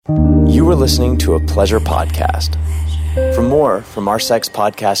You are listening to a Pleasure podcast. For more from our Sex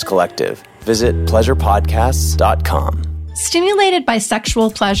Podcast Collective, visit pleasurepodcasts.com. Stimulated by sexual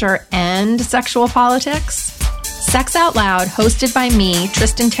pleasure and sexual politics? Sex Out Loud, hosted by me,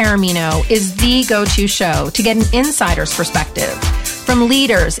 Tristan Taormino, is the go-to show to get an insider's perspective from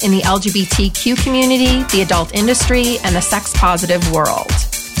leaders in the LGBTQ community, the adult industry, and the sex-positive world.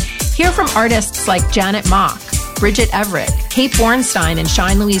 Hear from artists like Janet Mock, Bridget Everett, Kate Bornstein, and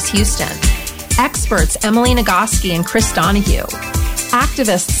Shine Louise Houston. Experts Emily Nagoski and Chris Donahue.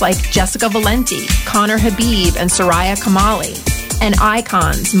 Activists like Jessica Valenti, Connor Habib, and Soraya Kamali. And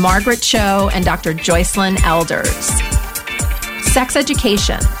icons Margaret Cho and Dr. Joycelyn Elders. Sex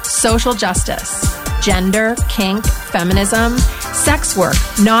education, social justice, gender, kink, feminism, sex work,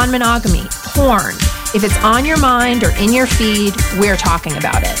 non-monogamy, porn. If it's on your mind or in your feed, we're talking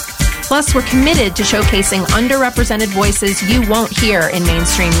about it. Plus, we're committed to showcasing underrepresented voices you won't hear in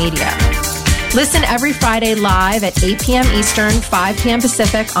mainstream media. Listen every Friday live at 8 p.m. Eastern, 5 p.m.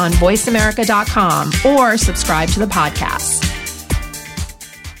 Pacific on voiceamerica.com or subscribe to the podcast.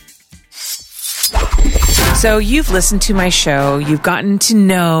 So you've listened to my show. You've gotten to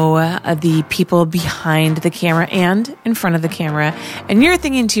know the people behind the camera and in front of the camera. And you're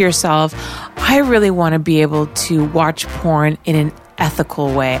thinking to yourself, I really want to be able to watch porn in an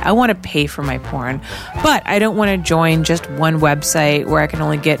ethical way. I want to pay for my porn, but I don't want to join just one website where I can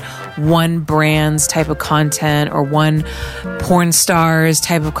only get one brand's type of content or one porn star's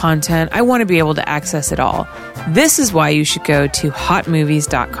type of content. I want to be able to access it all. This is why you should go to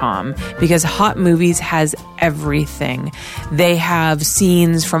hotmovies.com, because Hot Movies has everything. They have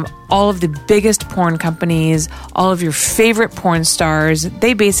scenes from all of the biggest porn companies, all of your favorite porn stars.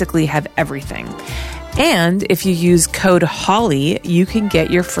 They basically have everything. And if you use code HOLLY, you can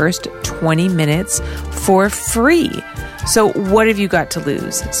get your first 20 minutes for free. So what have you got to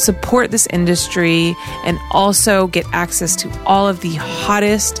lose? Support this industry and also get access to all of the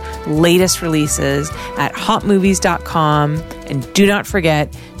hottest, latest releases at hotmovies.com. And do not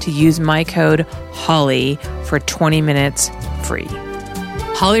forget to use my code HOLLY for 20 minutes free.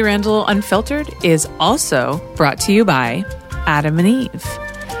 Holly Randall Unfiltered is also brought to you by Adam and Eve.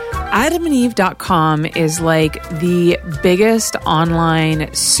 AdamandEve.com is like the biggest online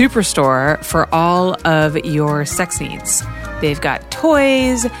superstore for all of your sex needs. They've got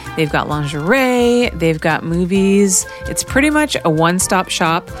toys, they've got lingerie, they've got movies. It's pretty much a one-stop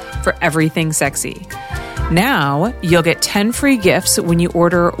shop for everything sexy. Now, you'll get 10 free gifts when you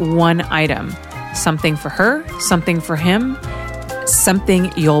order one item. Something for her, something for him,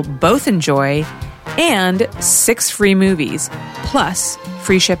 something you'll both enjoy, and 6 free movies, plus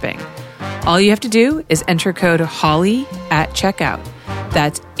free shipping. All you have to do is enter code HOLLY at checkout.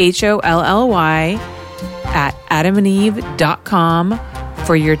 That's HOLLY at adamandeve.com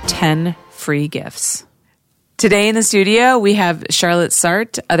for your 10 free gifts. Today in the studio, we have Charlotte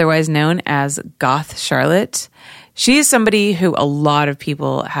Sart, otherwise known as Goth Charlotte. She is somebody who a lot of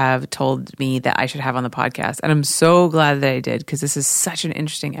people have told me that I should have on the podcast, and I'm so glad that I did, because this is such an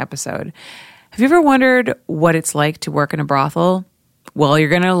interesting episode. Have you ever wondered what it's like to work in a brothel? Well, you're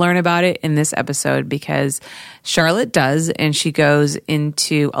going to learn about it in this episode, because Charlotte does, and she goes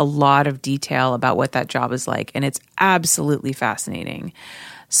into a lot of detail about what that job is like, and it's absolutely fascinating.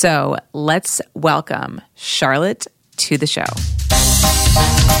 So let's welcome Charlotte to the show.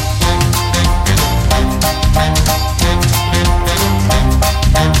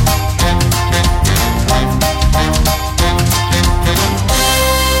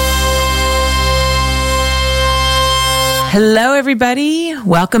 Hello, everybody.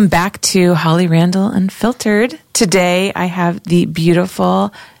 Welcome back to Holly Randall Unfiltered. Today, I have the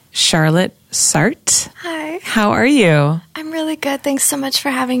beautiful Charlotte Sart. Hi. How are you? I'm really good. Thanks so much for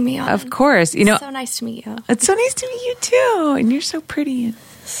having me on. Of course. You know, so nice to meet you. It's so nice to meet you, too. And you're so pretty. And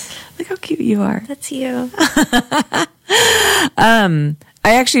look how cute you are. That's you.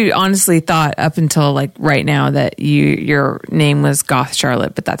 I actually honestly thought up until like right now that your name was Goth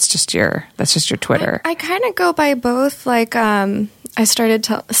Charlotte, but that's just your Twitter. I kind of go by both. Like, I started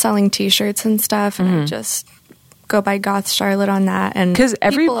selling T-shirts and stuff, and I just go by Goth Charlotte on that. And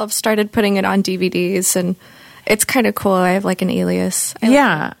people have started putting it on DVDs, and it's kind of cool. I have like an alias.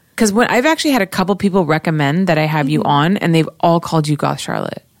 Yeah, because when I've actually had a couple people recommend that I have you on, and they've all called you Goth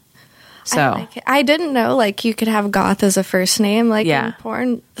Charlotte. So I like it. I didn't know like you could have goth as a first name like in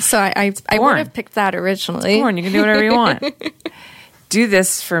porn. So I would have picked that originally. It's porn. You can do whatever you want. Do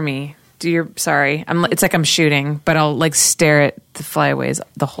this for me. sorry. It's like I'm shooting, but I'll like stare at the flyaways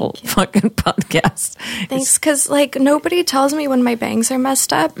the whole fucking podcast. Thanks, because like nobody tells me when my bangs are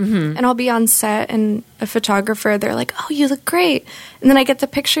messed up, and I'll be on set, and a photographer, they're like, "Oh, you look great," and then I get the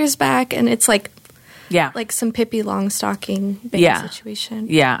pictures back, and it's like, like some Pippi Longstocking bang situation.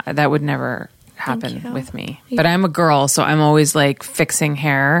 Yeah, that would never happen with me. But I'm a girl, so I'm always like fixing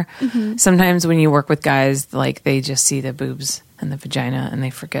hair. Sometimes when you work with guys, like they just see the boobs and the vagina and they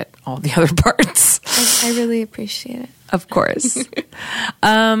forget all the other parts. I really appreciate it. Of course.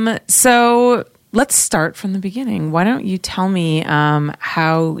 So let's start from the beginning. Why don't you tell me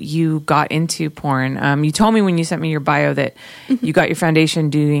how you got into porn? You told me when you sent me your bio that you got your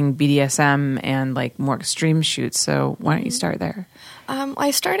foundation doing BDSM and like more extreme shoots. So why don't you start there? I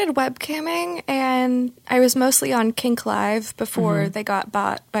started webcamming, and I was mostly on Kink Live before they got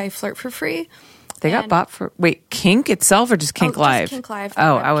bought by Flirt for Free. They got bought for Kink itself or just Kink Live? Just Kink Live.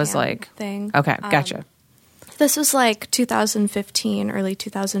 Oh, I was like, thing. Okay, gotcha. This was like 2015, early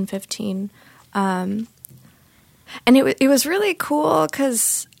 2015, and it was really cool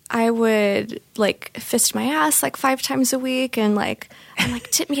because I would like fist my ass like 5 times a week, and like I'm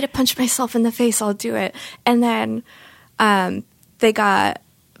like, tip me to punch myself in the face, I'll do it, and then they got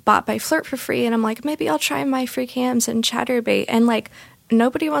bought by Flirt for Free, and I'm like, maybe I'll try my free cams and Chatterbait, and like.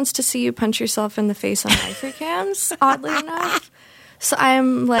 Nobody wants to see you punch yourself in the face on my free cams, oddly enough. So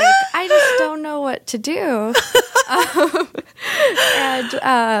I'm like, I just don't know what to do.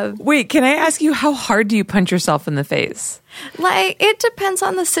 Wait, can I ask you, how hard do you punch yourself in the face? Like, it depends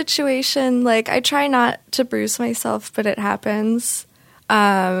on the situation. Like, I try not to bruise myself, but it happens.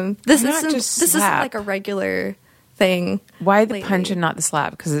 This isn't like a regular thing. Why the punch and not the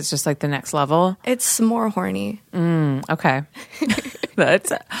slap? Because it's just like the next level? It's more horny. Okay.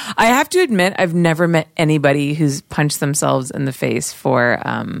 I have to admit, I've never met anybody who's punched themselves in the face for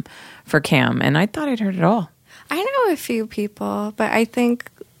cam, and I thought I'd heard it all. I know a few people, but I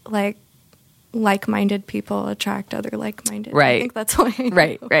think like-minded people attract other like-minded. Right. I think that's why.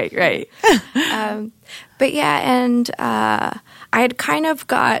 Right. But yeah, and I had kind of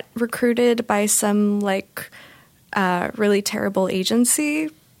got recruited by some like really terrible agency.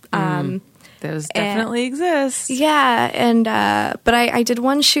 Those definitely exist. Yeah, and but I did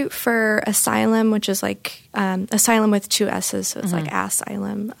one shoot for Asylum, which is like Asylum with 2 S's, so it's like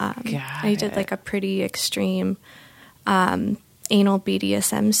Asylum. I did like a pretty extreme anal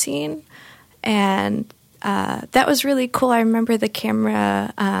BDSM scene, and that was really cool. I remember the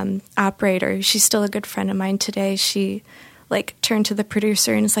camera operator. She's still a good friend of mine today. She like turned to the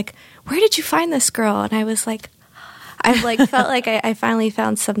producer and was like, "Where did you find this girl?" And I was like, I like felt like I finally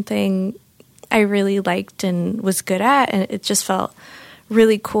found something I really liked and was good at, and it just felt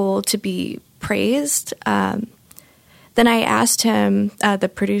really cool to be praised. Then I asked him, the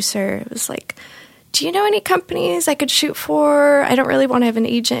producer, it was like, do you know any companies I could shoot for? I don't really want to have an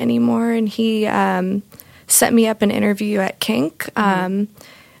agent anymore. And he set me up an interview at Kink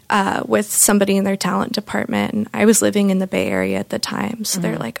with somebody in their talent department. And I was living in the Bay Area at the time. So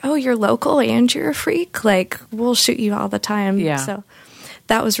they're like, oh, you're local and you're a freak? Like, we'll shoot you all the time. Yeah. So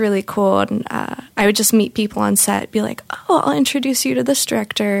that was really cool. And I would just meet people on set, be like, oh, I'll introduce you to this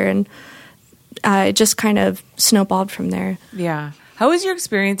director. And it just kind of snowballed from there. Yeah. How was your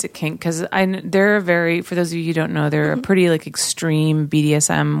experience at Kink? Because they're for those of you who don't know, they're a pretty like extreme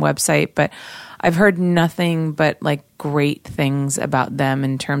BDSM website, but I've heard nothing but like great things about them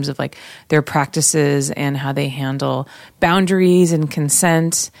in terms of like their practices and how they handle boundaries and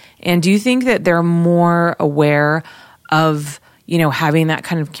consent. And do you think that they're more aware of, you know, having that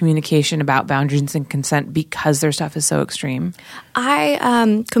kind of communication about boundaries and consent because their stuff is so extreme?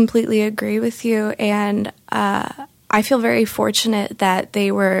 I completely agree with you. And I feel very fortunate that they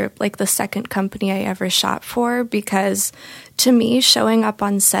were like the second company I ever shot for, because to me, showing up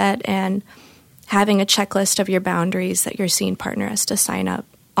on set and having a checklist of your boundaries that your scene partner has to sign up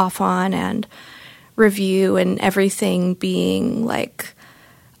off on and review, and everything being like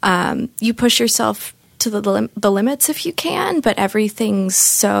you push yourself to the limits if you can, but everything's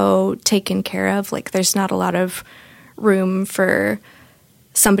so taken care of. Like there's not a lot of room for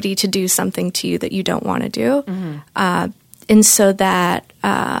somebody to do something to you that you don't want to do. And so that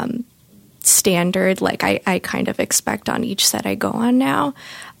standard, like I kind of expect on each set I go on now.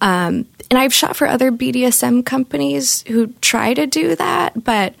 And I've shot for other BDSM companies who try to do that,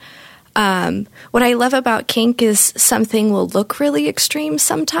 but what I love about Kink is something will look really extreme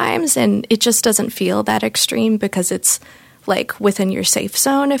sometimes, and it just doesn't feel that extreme because it's like within your safe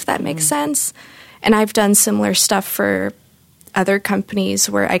zone, if that makes sense. And I've done similar stuff for other companies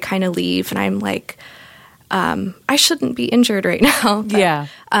where I kind of leave and I'm like, I shouldn't be injured right now.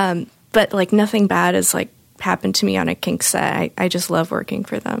 But, but like nothing bad has like happened to me on a kink set. I just love working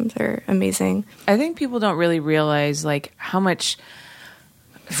for them. They're amazing. I think people don't really realize like how much,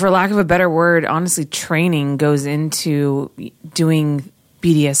 for lack of a better word, honestly, training goes into doing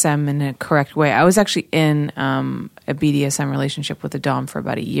BDSM in a correct way. I was actually in a BDSM relationship with a dom for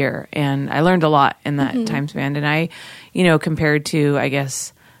about a year, and I learned a lot in that time span. And I, compared to,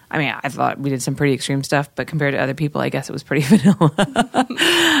 I thought we did some pretty extreme stuff, but compared to other people, I guess it was pretty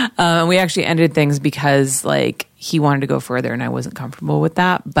vanilla. We actually ended things because like he wanted to go further and I wasn't comfortable with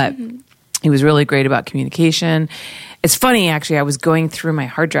that, but he was really great about communication. It's funny, actually, I was going through my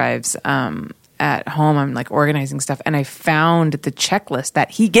hard drives at home. I'm like organizing stuff, and I found the checklist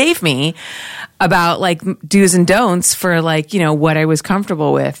that he gave me about like do's and don'ts for like, what I was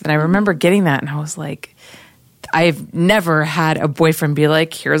comfortable with. And I remember getting that, and I was like, I've never had a boyfriend be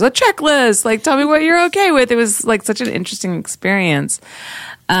like, here's a checklist, like tell me what you're okay with. It was like such an interesting experience.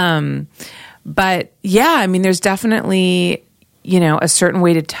 But yeah, there's definitely, a certain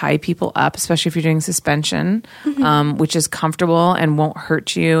way to tie people up, especially if you're doing suspension, which is comfortable and won't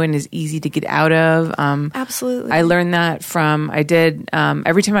hurt you and is easy to get out of. Absolutely. I learned that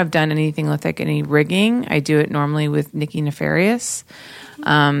every time I've done anything with like any rigging, I do it normally with Nikki Nefarious,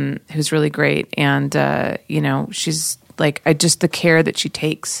 who's really great. And, she's like, the care that she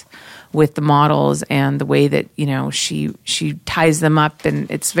takes with the models and the way that, she ties them up,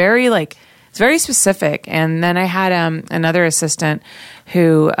 and it's very specific. And then I had another assistant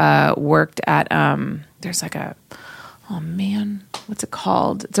who worked at there's like what's it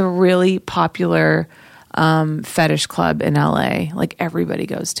called? It's a really popular fetish club in LA. Like everybody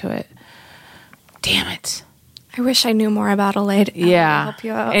goes to it. Damn it. I wish I knew more about LA to help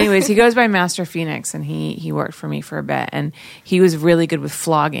you out. Anyways, he goes by Master Phoenix, and he worked for me for a bit, and he was really good with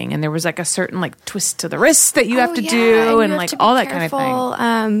flogging. And there was like a certain like twist to the wrist that you have to do, and like all that kind of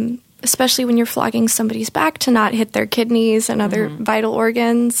thing. Especially when you're flogging somebody's back, to not hit their kidneys and other vital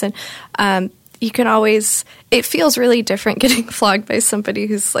organs. And you can always, it feels really different getting flogged by somebody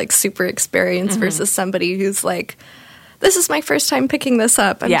who's like super experienced versus somebody who's like, this is my first time picking this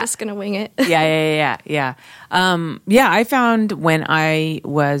up. I'm just going to wing it. Yeah. I found when I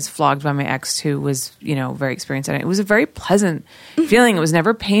was flogged by my ex, who was, very experienced in it, it was a very pleasant feeling. It was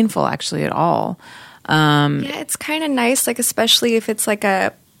never painful actually at all. It's kind of nice, like especially if it's like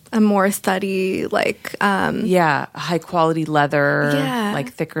a more thuddy, like high quality leather,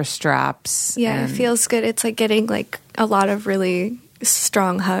 like thicker straps. It feels good. It's like getting like a lot of really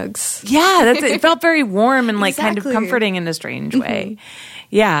strong hugs. Yeah, it felt very warm and like kind of comforting in a strange way.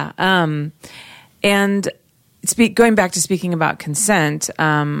 Yeah. And going back to speaking about consent,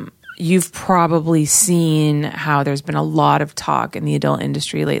 you've probably seen how there's been a lot of talk in the adult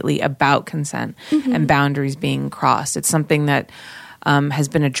industry lately about consent and boundaries being crossed. It's something that has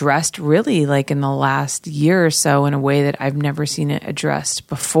been addressed really like in the last year or so in a way that I've never seen it addressed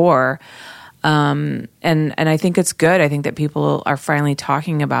before. And I think it's good. I think that people are finally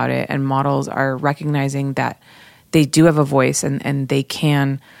talking about it, and models are recognizing that they do have a voice and they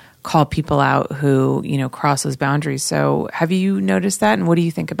can call people out who, cross those boundaries. So have you noticed that? And what do you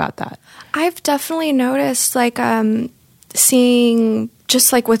think about that? I've definitely noticed seeing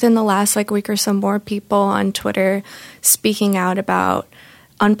just like within the last week or so, more people on Twitter speaking out about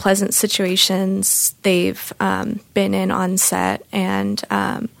unpleasant situations they've been in on set. And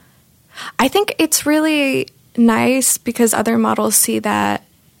I think it's really nice because other models see that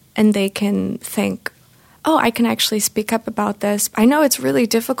and they can think, oh, I can actually speak up about this. I know it's really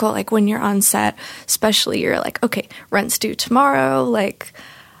difficult, like when you're on set, especially you're like, okay, rent's due tomorrow. Like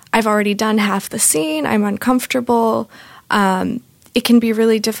I've already done half the scene. I'm uncomfortable. It can be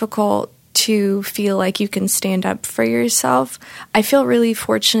really difficult to feel like you can stand up for yourself. I feel really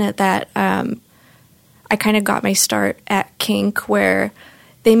fortunate that I kind of got my start at kink, where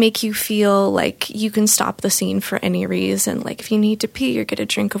they make you feel like you can stop the scene for any reason. Like if you need to pee or get a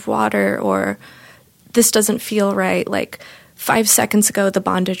drink of water, or this doesn't feel right. Like 5 seconds ago, the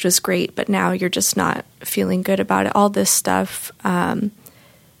bondage was great, but now you're just not feeling good about it. All this stuff,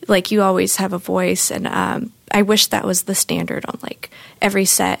 like you always have a voice. And I wish that was the standard on like every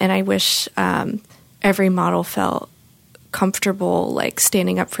set. And I wish every model felt comfortable like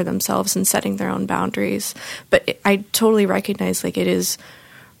standing up for themselves and setting their own boundaries. But I totally recognize like it is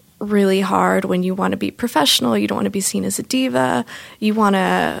really hard when you want to be professional. You don't want to be seen as a diva. You want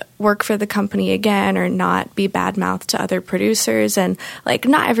to work for the company again or not be bad-mouthed to other producers. And like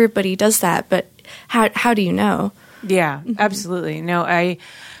not everybody does that, but how do you know? Yeah, absolutely. No,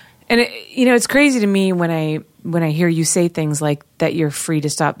 it's crazy to me when I hear you say things like that you're free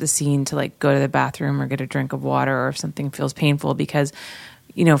to stop the scene to like go to the bathroom or get a drink of water or if something feels painful, because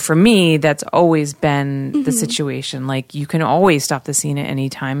for me, that's always been the situation. Like, you can always stop the scene at any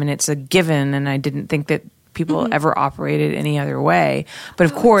time, and it's a given. And I didn't think that people ever operated any other way. But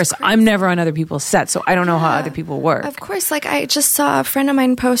of course, I'm never on other people's sets, so I don't know how other people work. Of course, like, I just saw a friend of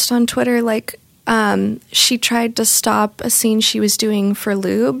mine post on Twitter, like, she tried to stop a scene she was doing for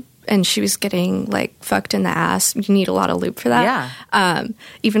lube, and she was getting, like, fucked in the ass. You need a lot of lube for that. Yeah.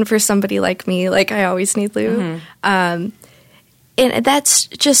 Even for somebody like me, like, I always need lube. And that's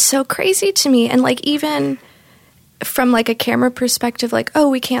just so crazy to me. And, like, even from, like, a camera perspective, like, oh,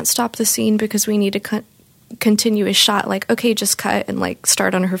 we can't stop the scene because we need to continue a shot. Like, okay, just cut and, like,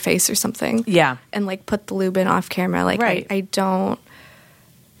 start on her face or something. Yeah. And, like, put the lube in off camera. Like, right. I don't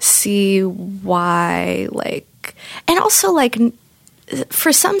see why, like... And also, like,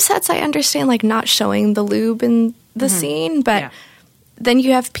 for some sets, I understand, like, not showing the lube in the scene, but... Yeah. Then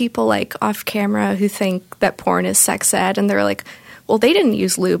you have people, like, off camera who think that porn is sex ed, and they're like, well, they didn't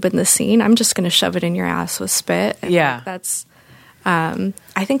use lube in the scene. I'm just going to shove it in your ass with spit. And, yeah. Like, that's,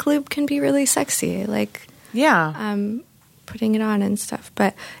 I think lube can be really sexy. Like, putting it on and stuff.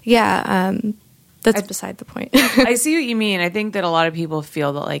 But, yeah, that's beside the point. I see what you mean. I think that a lot of people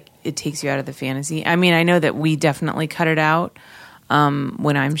feel that, like, it takes you out of the fantasy. I mean, I know that we definitely cut it out.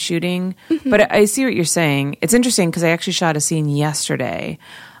 When I'm shooting. But I see what you're saying. It's interesting because I actually shot a scene yesterday.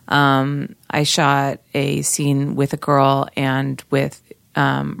 I shot a scene with a girl and with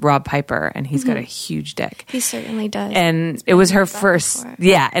Rob Piper, and he's got a huge dick. He certainly does. And it was her first,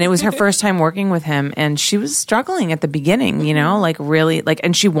 and it was her first time working with him, and she was struggling at the beginning, like, really, like,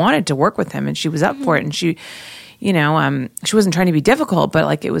 and she wanted to work with him, and she was up for it, and she, she wasn't trying to be difficult, but,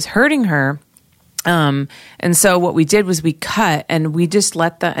 like, it was hurting her. And so what we did was we cut, and we just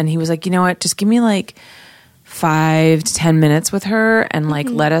and he was like, you know what, just give me, like, 5 to 10 minutes with her, and, like,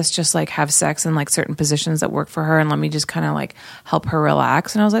 let us just, like, have sex in, like, certain positions that work for her, and let me just kind of, like, help her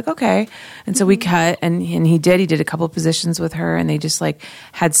relax. And I was like, okay. And so we cut, and he did a couple of positions with her, and they just, like,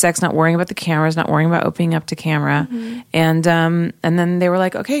 had sex, not worrying about the cameras, not worrying about opening up to camera. And then they were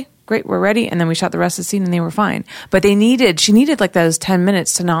like, okay, great, we're ready. And then we shot the rest of the scene, and they were fine. But she needed, like, those 10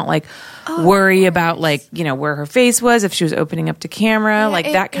 minutes to not, like, worry about, like, where her face was, if she was opening up to camera, like,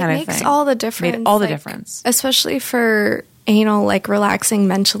 that kind of thing. It makes all the difference. Made all the difference. Especially for anal, like, relaxing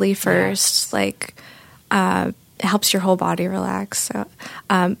mentally first, like, it helps your whole body relax. So,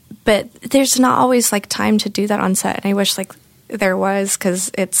 but there's not always, like, time to do that on set. And I wish, like, there was,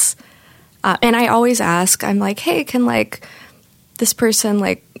 because it's, and I always ask, I'm like, hey, can, like, this person,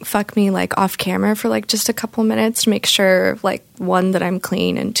 like, fuck me, like, off camera for, like, just a couple minutes to make sure, like, 1, that I'm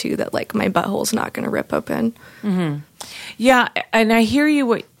clean, and 2, that, like, my butthole's not going to rip open. Yeah, and I hear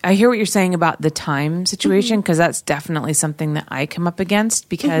what you're saying about the time situation, because that's definitely something that I come up against,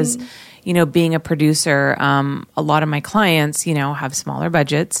 because being a producer, a lot of my clients, have smaller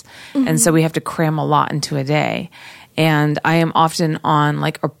budgets, and so we have to cram a lot into a day. And I am often on,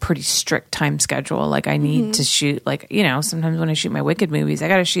 like, a pretty strict time schedule. Like, I need to shoot, like, sometimes when I shoot my Wicked movies, I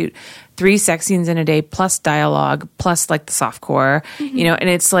got to shoot 3 sex scenes in a day, plus dialogue, plus, like, the softcore, and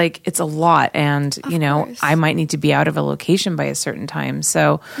it's, like, it's a lot. And, I might need to be out of a location by a certain time.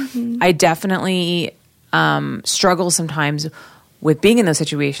 So I definitely struggle sometimes with being in those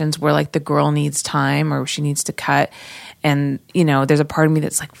situations where, like, the girl needs time or she needs to cut. And, there's a part of me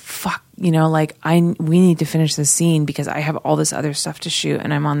that's like, fuck, like, we need to finish this scene because I have all this other stuff to shoot,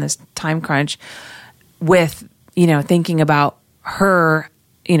 and I'm on this time crunch with, thinking about her,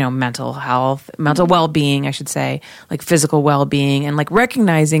 mental health, mental well-being, I should say, like, physical well-being, and, like,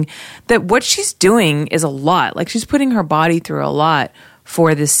 recognizing that what she's doing is a lot. Like, she's putting her body through a lot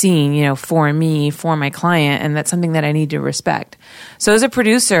for the scene, for me, for my client, and that's something that I need to respect. So as a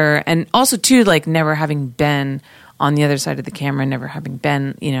producer, and also too, like, never having been on the other side of the camera, never having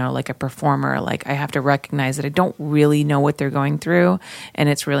been, like, a performer, like, I have to recognize that I don't really know what they're going through, and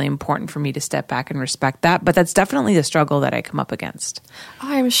it's really important for me to step back and respect that. But that's definitely the struggle that I come up against.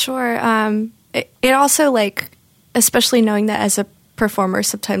 Oh, I'm sure. It also, like, especially knowing that as a performer,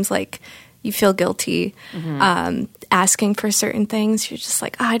 sometimes, like, you feel guilty asking for certain things. You're just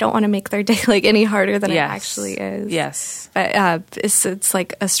like, I don't want to make their day, like, any harder than it actually is. Yes. But it's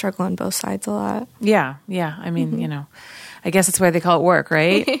like a struggle on both sides a lot. Yeah. I mean, I guess that's why they call it work,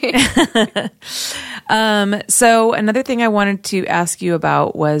 right? So another thing I wanted to ask you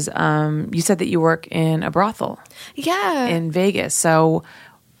about was you said that you work in a brothel. Yeah. In Vegas. So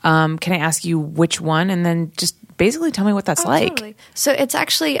can I ask you which one? And then just basically tell me what that's like. Totally. So it's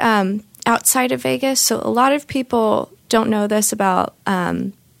actually outside of Vegas. So a lot of people don't know this about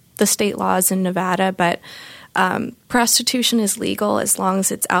the state laws in Nevada, but prostitution is legal as long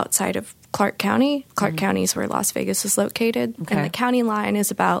as it's outside of Clark County. Clark County is where Las Vegas is located. Okay. And the county line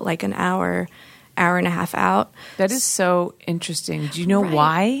is about like an hour and a half out. That is so interesting. Do you know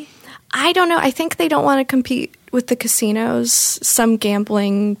why? I don't know. I think they don't want to compete with the casinos, some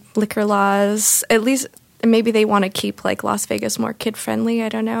gambling, liquor laws. At least maybe they want to keep like Las Vegas more kid friendly. I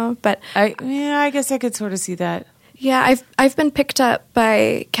don't know, but I guess I could sort of see that. Yeah, I've been picked up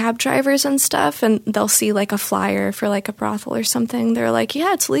by cab drivers and stuff, and they'll see like a flyer for like a brothel or something. They're like,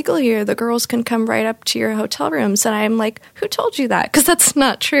 "Yeah, it's legal here. The girls can come right up to your hotel rooms." And I'm like, "Who told you that?" Because that's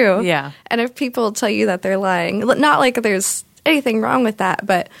not true. Yeah. And if people tell you that, they're lying. Not like there's anything wrong with that,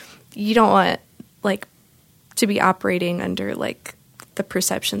 but you don't want like to be operating under like the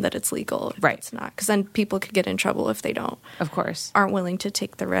perception that it's legal. Right. It's not, because then people could get in trouble if they don't. Of course. Aren't willing to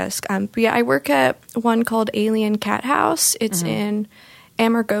take the risk. But yeah, I work at one called Alien Cat House. It's in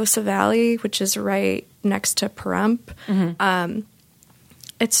Amargosa Valley, which is right next to Pahrump.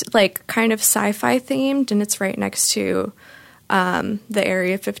 It's like kind of sci-fi themed, and it's right next to the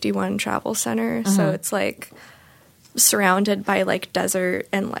Area 51 Travel Center. So it's like surrounded by like desert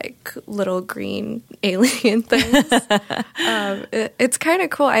and like little green alien things. It's kind of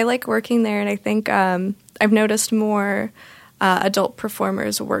cool. I like working there, and I think I've noticed more adult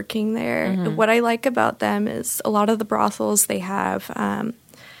performers working there. What I like about them is a lot of the brothels, they have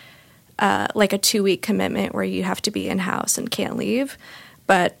like a 2-week commitment where you have to be in-house and can't leave.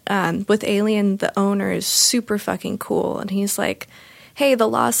 But with Alien, the owner is super fucking cool, and he's like, hey, the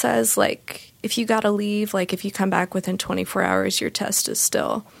law says like if you gotta leave, like if you come back within 24 hours, your test is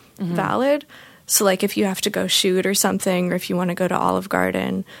still valid. So like if you have to go shoot or something, or if you want to go to Olive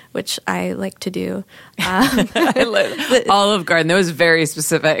Garden, which I like to do. Olive Garden, that was very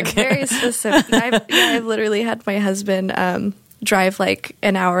specific. Very specific. I've literally had my husband drive like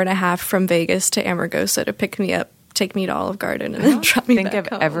an hour and a half from Vegas to Amargosa to pick me up, take me to Olive Garden, and then drop me back home. I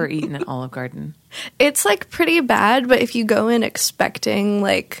think I've ever eaten at Olive Garden. It's like pretty bad, but if you go in expecting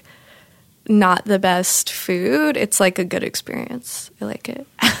like not the best food, it's like a good experience. I like it.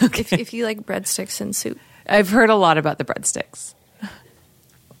 Okay. If you like breadsticks and soup. I've heard a lot about the breadsticks.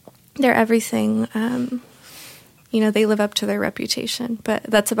 They're everything. They live up to their reputation, but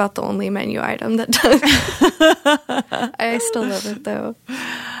that's about the only menu item that does. I still love it though.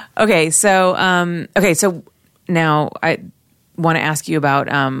 Okay, so now I want to ask you about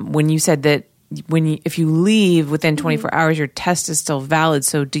when you said that if you leave within 24 hours, your test is still valid.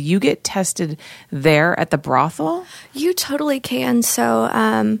 So do you get tested there at the brothel? You totally can.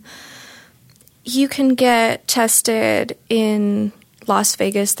 So you can get tested in Las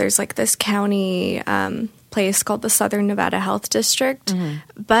Vegas. There's like this county place called the Southern Nevada Health District,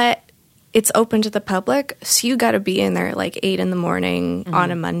 but it's open to the public. So you got to be in there at like 8 a.m.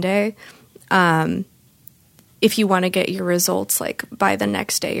 on a Monday. If you want to get your results like by the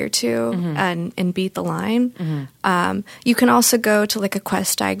next day or two and beat the line. You can also go to like a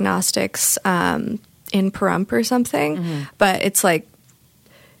Quest Diagnostics in Pahrump or something, but it's like,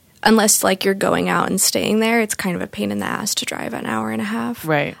 unless like you're going out and staying there, it's kind of a pain in the ass to drive an hour and a half.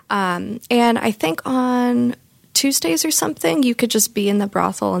 Right. And I think on Tuesdays or something, you could just be in the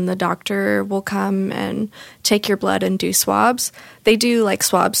brothel and the doctor will come and take your blood and do swabs. They do like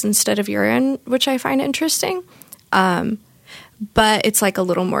swabs instead of urine, which I find interesting. But it's like a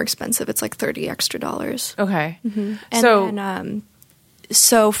little more expensive. It's like $30 extra. Okay.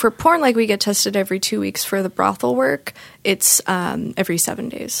 So for porn, like we get tested every 2 weeks. For the brothel work, it's every 7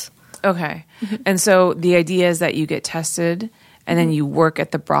 days. Okay. And so the idea is that you get tested and then you work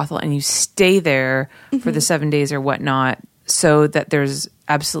at the brothel and you stay there for the 7 days or whatnot, so that there's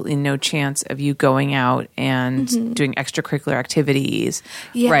absolutely no chance of you going out and doing extracurricular activities,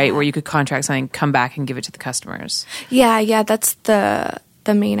 right? Where you could contract something, come back and give it to the customers. Yeah, that's the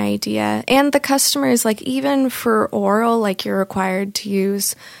main idea. And the customers, like even for oral, like you're required to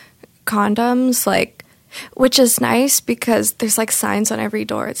use condoms, like, which is nice because there's like signs on every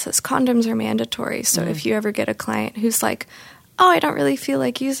door. It says condoms are mandatory. So if you ever get a client who's like, oh, I don't really feel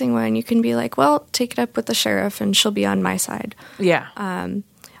like using one, you can be like, well, take it up with the sheriff and she'll be on my side. Yeah.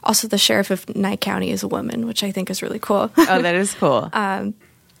 Also, the sheriff of Nye County is a woman, which I think is really cool. Oh, that is cool.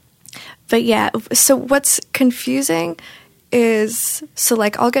 But yeah, so what's confusing is, so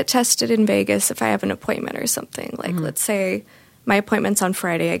like I'll get tested in Vegas if I have an appointment or something. Like let's say my appointment's on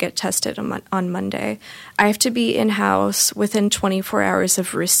Friday, I get tested on Monday. I have to be in-house within 24 hours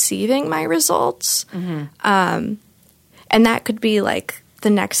of receiving my results. And that could be like the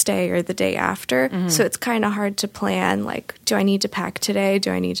next day or the day after. So it's kind of hard to plan, like, do I need to pack today?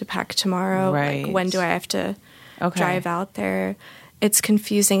 Do I need to pack tomorrow? Right. Like, when do I have to drive out there? It's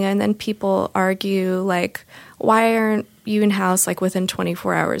confusing. And then people argue, like, why aren't you in-house like within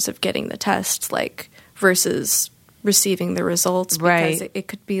 24 hours of getting the test, like versus receiving the results, because it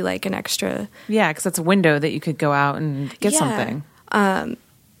could be like an extra. Yeah, because that's a window that you could go out and get something.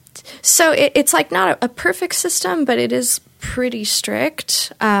 So it's like not a perfect system, but it is pretty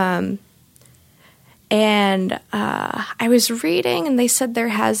strict. And I was reading, and they said there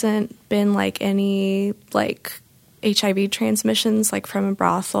hasn't been like any like HIV transmissions like from a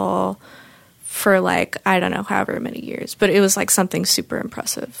brothel for like, I don't know, however many years, but it was like something super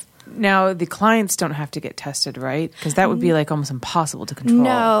impressive. Now, the clients don't have to get tested, right? Because that would be like almost impossible to control.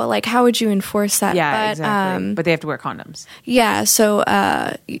 No, like how would you enforce that? Yeah, exactly. But they have to wear condoms. Yeah, so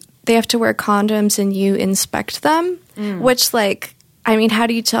they have to wear condoms and you inspect them, which like, I mean, how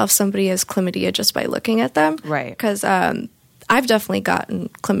do you tell if somebody has chlamydia just by looking at them? Right. Because I've definitely gotten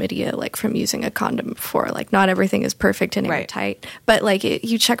chlamydia like from using a condom before. Like not everything is perfect and airtight, but like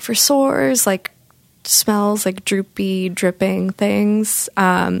you check for sores, like smells, like droopy, dripping things.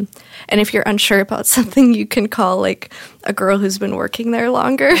 And if you're unsure about something, you can call like a girl who's been working there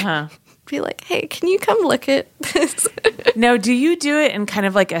longer. Be like, hey, can you come look at this? Now, do you do it in kind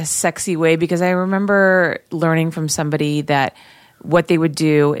of like a sexy way? Because I remember learning from somebody that what they would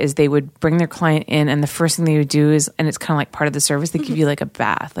do is they would bring their client in, and the first thing they would do is, and it's kind of like part of the service, they give you like a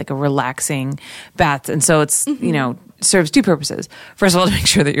bath, like a relaxing bath. And so it's, you know, serves two purposes. First of all, to make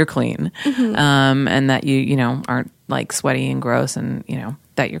sure that you're clean, and that you know, aren't like sweaty and gross, and, you know,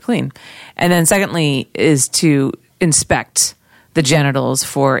 that you're clean. And then secondly is to inspect the genitals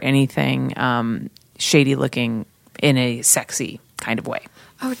for anything shady looking in a sexy kind of way.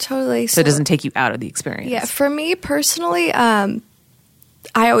 Oh, totally. So it doesn't take you out of the experience. Yeah, for me personally,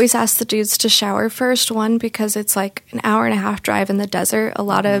 I always ask the dudes to shower first. One, because it's like an hour and a half drive in the desert. A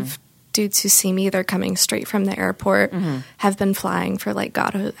lot of dudes who see me, they're coming straight from the airport, have been flying for like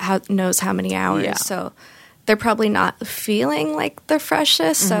God knows how many hours. Yeah. So they're probably not feeling like the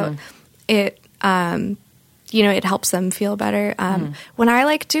freshest. So it, you know, it helps them feel better. When I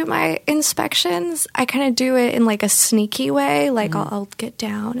like do my inspections, I kind of do it in like a sneaky way. Like I'll get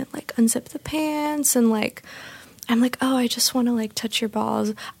down and like unzip the pants and like, I'm like, oh, I just want to like touch your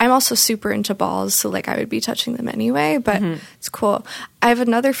balls. I'm also super into balls, so like I would be touching them anyway, but it's cool. I have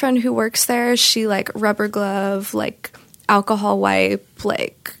another friend who works there. She like rubber glove, like alcohol wipe,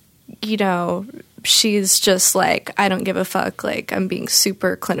 like, you know, she's just like, I don't give a fuck. Like I'm being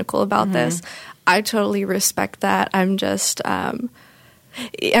super clinical about this. I totally respect that. I'm just,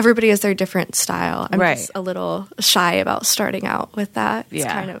 everybody has their different style. I'm just a little shy about starting out with that. It's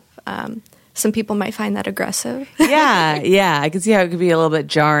kind of, some people might find that aggressive. Yeah. I can see how it could be a little bit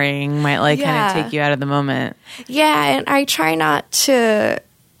jarring, might like kind of take you out of the moment. Yeah, and I try not to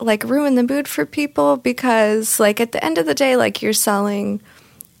like ruin the mood for people, because like at the end of the day, like you're selling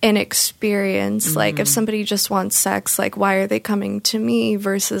an experience. Like if somebody just wants sex, like why are they coming to me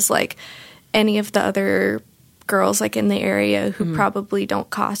versus like any of the other girls like in the area who probably don't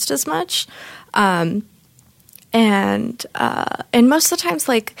cost as much. And most of the times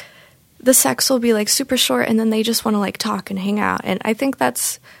like the sex will be like super short, and then they just want to like talk and hang out. And I think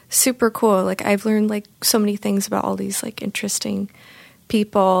that's super cool. Like I've learned like so many things about all these like interesting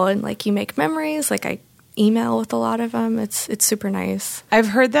people, and like you make memories. Like I email with a lot of them. It's super nice. I've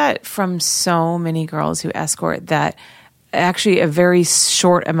heard that from so many girls who escort, that actually a very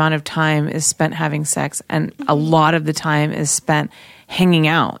short amount of time is spent having sex, and a lot of the time is spent hanging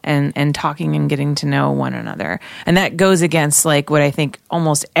out and talking and getting to know one another. And that goes against like what I think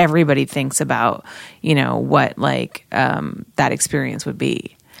almost everybody thinks about, you know, what like that experience would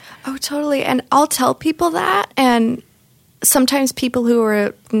be. Oh, totally. And I'll tell people that, and sometimes people who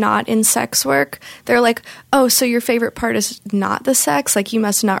are not in sex work, they're like, oh, so your favorite part is not the sex? Like, you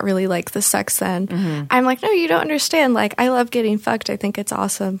must not really like the sex then. I'm like, no, you don't understand. Like, I love getting fucked. I think it's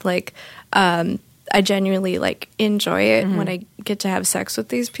awesome. Like, I genuinely, like, enjoy it when I get to have sex with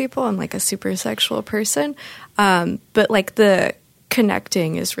these people. I'm, like, a super sexual person. But, like, the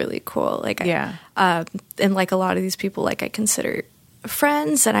connecting is really cool. Like, and, like, a lot of these people, like, I consider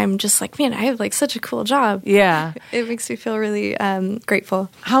friends, and I'm just like, man, I have like such a cool job. Yeah. It makes me feel really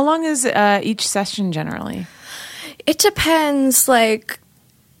grateful. How long is each session generally? It depends. Like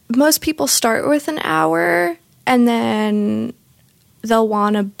most people start with an hour, and then they'll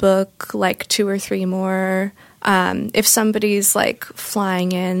want to book like 2 or 3 more. If somebody's like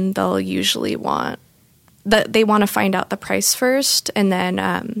flying in, they'll usually want that they want to find out the price first, and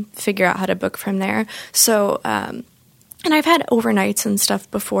then figure out how to book from there. So and I've had overnights and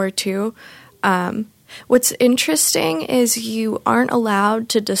stuff before too. What's interesting is you aren't allowed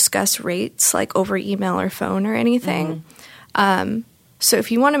to discuss rates like over email or phone or anything. So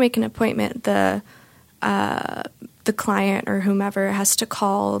if you want to make an appointment, the the client or whomever has to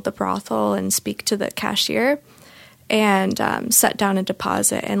call the brothel and speak to the cashier and set down a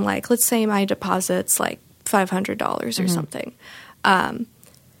deposit. And like, let's say my deposit's like $500 or something.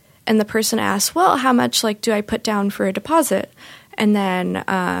 And the person asks, well, how much like do I put down for a deposit? And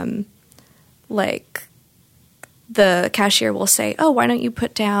then like the cashier will say, oh, why don't you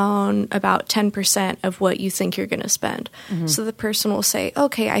put down about 10% of what you think you're going to spend? So the person will say,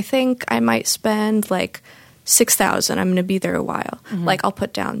 okay, I think I might spend like $6,000. I'm going to be there a while. Like I'll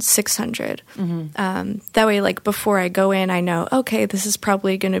put down $600. That way, like before I go in, I know, okay, this is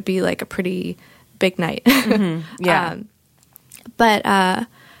probably going to be like a pretty big night. But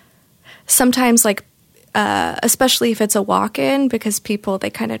sometimes like, especially if it's a walk-in, because people, they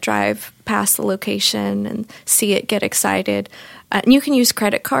kind of drive past the location and see it, get excited. And you can use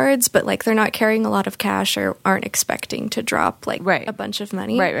credit cards, but like they're not carrying a lot of cash or aren't expecting to drop like a bunch of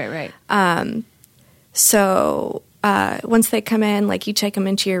money. Right. So once they come in, like you take them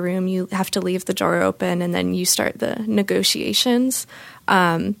into your room, you have to leave the door open, and then you start the negotiations.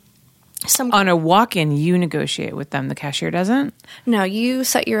 On a walk-in, you negotiate with them. The cashier doesn't? No, you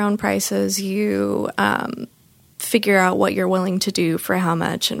set your own prices. You figure out what you're willing to do for how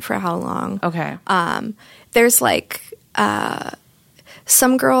much and for how long. Okay. There's like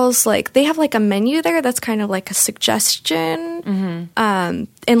some girls, like they have like a menu there that's kind of like a suggestion. And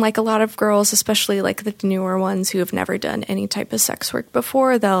like a lot of girls, especially like the newer ones who have never done any type of sex work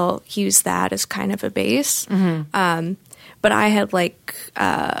before, they'll use that as kind of a base. But I had like,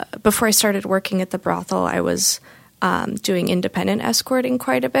 before I started working at the brothel, I was doing independent escorting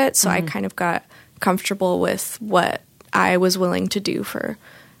quite a bit. So I kind of got comfortable with what I was willing to do for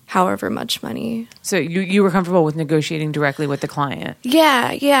however much money. So you were comfortable with negotiating directly with the client?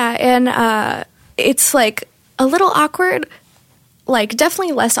 Yeah. And it's like a little awkward, like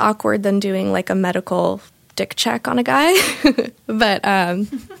definitely less awkward than doing like a medical dick check on a guy. But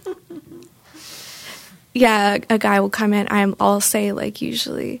yeah, a guy will come in. I'll say, like,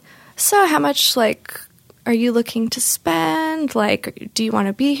 usually, so how much, like, are you looking to spend? Like, do you want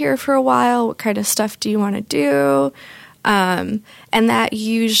to be here for a while? What kind of stuff do you want to do? And that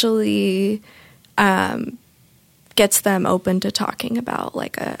usually gets them open to talking about,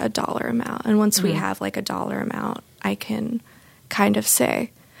 like, a dollar amount. And once we have, like, a dollar amount, I can kind of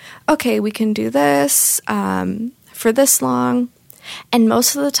say, okay, we can do this for this long. And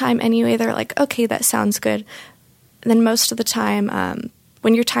most of the time, anyway, they're like, okay, that sounds good. And then most of the time,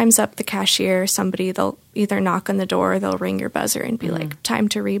 when your time's up, the cashier, somebody, they'll either knock on the door or they'll ring your buzzer and be like, time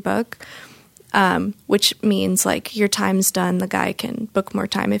to rebook, which means, like, your time's done. The guy can book more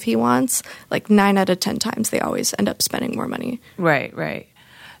time if he wants. Like, 9 out of 10 times, they always end up spending more money. Right.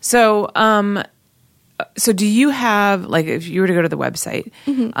 So do you have, like, if you were to go to the website,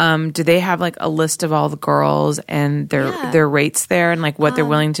 do they have, like, a list of all the girls and their rates there and, like, what they're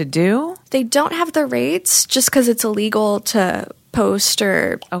willing to do? They don't have the rates just because it's illegal to post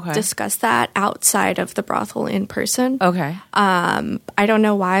or discuss that outside of the brothel in person. Okay. I don't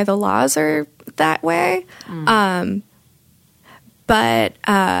know why the laws are that way. But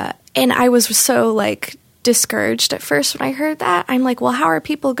and I was so, like, discouraged at first when I heard that. I'm like, well, how are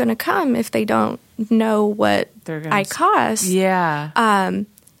people going to come if they don't know what I cost? Yeah.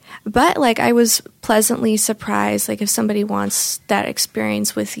 But like, I was pleasantly surprised. Like, if somebody wants that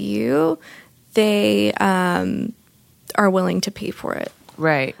experience with you, they are willing to pay for it.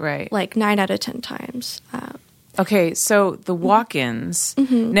 Right. Like 9 out of 10 times. Okay, so the walk-ins.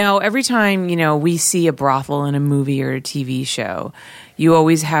 Now, every time, we see a brothel in a movie or a TV show, you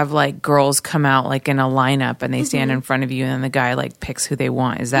always have, like, girls come out, like, in a lineup and they stand in front of you and then the guy, like, picks who they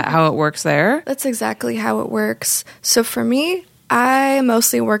want. Is that how it works there? That's exactly how it works. So for me, I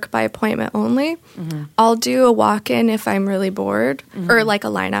mostly work by appointment only. I'll do a walk-in if I'm really bored, or like a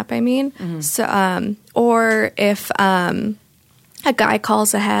lineup, I mean. So, or if a guy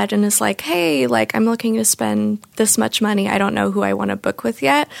calls ahead and is like, hey, like, I'm looking to spend this much money. I don't know who I want to book with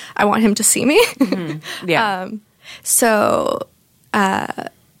yet. I want him to see me. Yeah. So a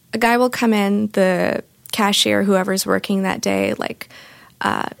guy will come in, the cashier, whoever's working that day, like,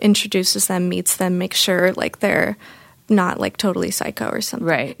 introduces them, meets them, makes sure, like, they're not, like, totally psycho or something.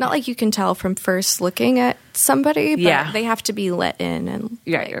 Right. Not like you can tell from first looking at somebody, but they have to be let in and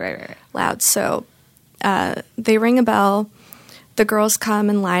right. loud. So they ring a bell. The girls come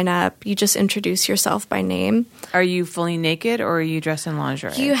and line up. You just introduce yourself by name. Are you fully naked or are you dressed in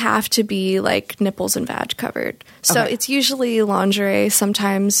lingerie? You have to be, like, nipples and vag covered. So it's usually lingerie.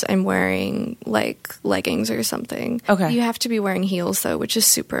 Sometimes I'm wearing, like, leggings or something. Okay. You have to be wearing heels, though, which is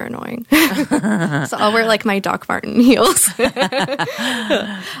super annoying. So I'll wear, like, my Doc Marten heels.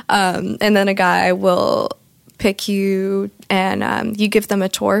 And then a guy will pick you and you give them a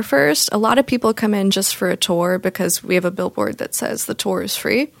tour first. A lot of people come in just for a tour because we have a billboard that says the tour is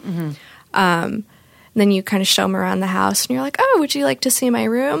free. Then you kind of show them around the house and you're like, oh, would you like to see my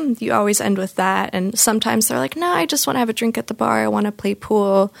room? You always end with that. And sometimes they're like, no, I just want to have a drink at the bar. I want to play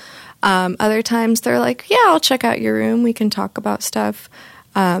pool. Other times they're like, yeah, I'll check out your room. We can talk about stuff.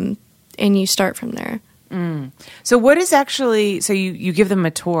 And you start from there. So what is actually, so you give them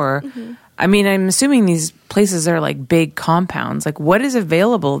a tour. I mean, I'm assuming these places are like big compounds. Like what is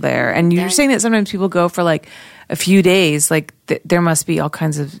available there? And you're saying that sometimes people go for like a few days. Like there must be all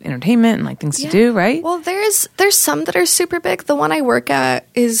kinds of entertainment and like things to do, right? Well, there's some that are super big. The one I work at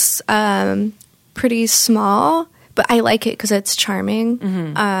is pretty small, but I like it because it's charming.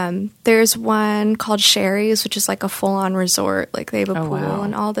 There's one called Sherry's, which is like a full-on resort. Like they have a pool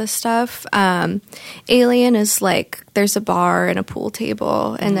and all this stuff. Alien is like there's a bar and a pool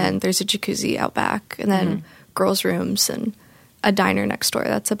table, and then there's a jacuzzi out back, and then girls' rooms and a diner next door.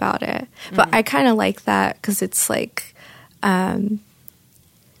 That's about it. But I kind of like that because it's like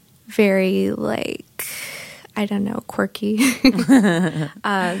very like, I don't know, quirky.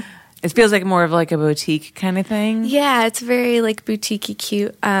 It feels like more of like a boutique kind of thing. Yeah, it's very like boutique-y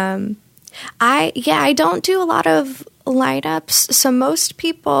cute. I don't do a lot of lineups. So most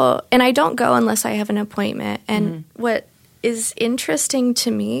people, and I don't go unless I have an appointment. And what is interesting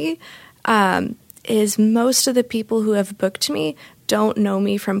to me is most of the people who have booked me don't know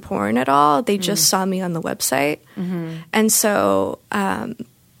me from porn at all. They just saw me on the website. And so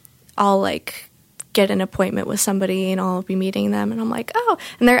I'll like get an appointment with somebody and I'll be meeting them and I'm like, oh,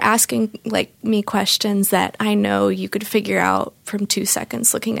 and they're asking like me questions that I know you could figure out from 2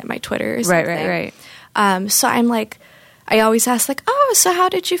 seconds looking at my Twitter or something. Right. So I'm like, I always ask like, oh, so how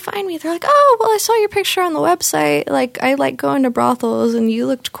did you find me? They're like, oh, well, I saw your picture on the website. Like, I like going to brothels and you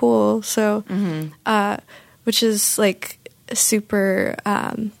looked cool. So, which is like super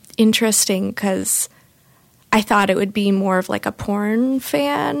interesting because I thought it would be more of like a porn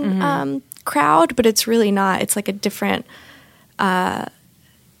fan crowd, but it's really not. It's like a different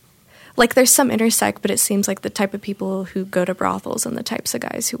like there's some intersect, but it seems like the type of people who go to brothels and the types of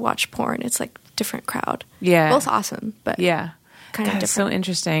guys who watch porn, it's like different crowd. Both awesome, but kind of different. So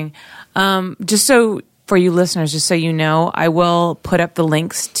interesting. Just so for you listeners, just so you know, I will put up the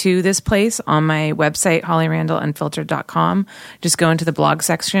links to this place on my website, hollyrandallunfiltered.com. Just go into the blog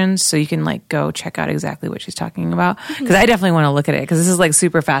section so you can like go check out exactly what she's talking about. Because I definitely want to look at it because this is like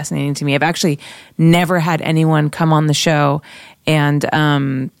super fascinating to me. I've actually never had anyone come on the show and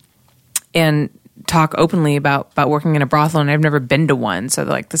talk openly about working in a brothel, and I've never been to one. So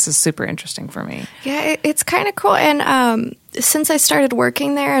like this is super interesting for me. Yeah, it's kind of cool. And since I started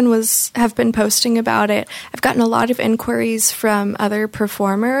working there and have been posting about it, I've gotten a lot of inquiries from other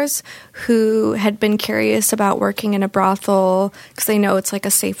performers who had been curious about working in a brothel because they know it's like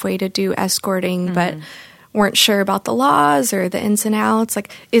a safe way to do escorting, but weren't sure about the laws or the ins and outs.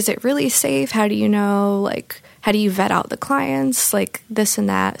 Like, is it really safe? How do you know? Like, how do you vet out the clients? Like this and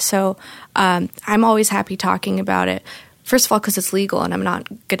that. So I'm always happy talking about it. First of all, because it's legal and I'm not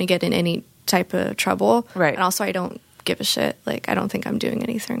going to get in any type of trouble. Right. And also I don't give a shit. Like, I don't think I'm doing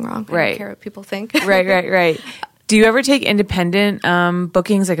anything wrong. I don't care what people think. Right. Do you ever take independent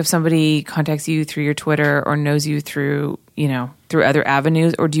bookings? Like if somebody contacts you through your Twitter or knows you through other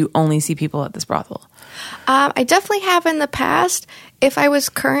avenues, or do you only see people at this brothel? I definitely have in the past. If I was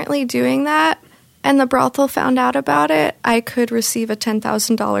currently doing that and the brothel found out about it, I could receive a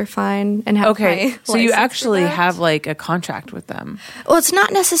 $10,000 fine and have my so you actually have like a contract with them. Well, it's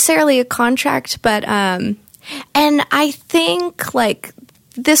not necessarily a contract, but and I think like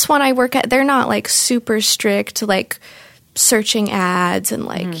this one I work at, they're not like super strict, like searching ads and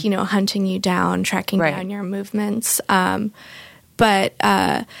like hunting you down, tracking down your movements. But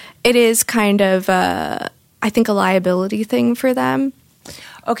it is kind of I think a liability thing for them.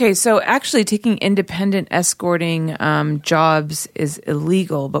 Okay, so actually taking independent escorting jobs is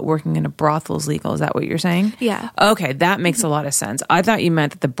illegal, but working in a brothel is legal. Is that what you're saying? Yeah. Okay, that makes a lot of sense. I thought you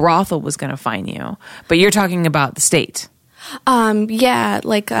meant that the brothel was going to fine you, but you're talking about the state. Yeah,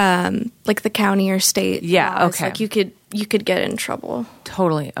 like the county or state. Yeah, laws. okay. Like you could get in trouble.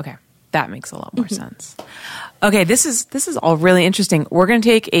 Totally. Okay. That makes a lot more sense. Okay, this is all really interesting. We're going to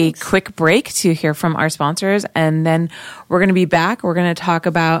take a quick break to hear from our sponsors, and then we're going to be back. We're going to talk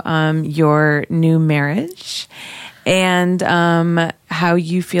about your new marriage and how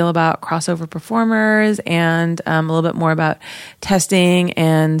you feel about crossover performers, and a little bit more about testing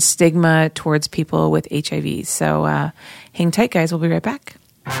and stigma towards people with HIV. So hang tight, guys. We'll be right back.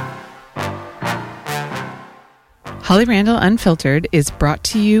 Holly Randall Unfiltered is brought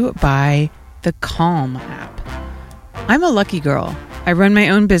to you by the Calm app. I'm a lucky girl. I run my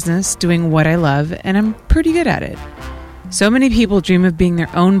own business doing what I love, and I'm pretty good at it. So many people dream of being their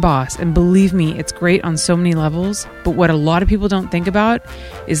own boss, and believe me, it's great on so many levels, but what a lot of people don't think about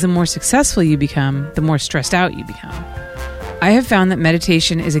is the more successful you become, the more stressed out you become. I have found that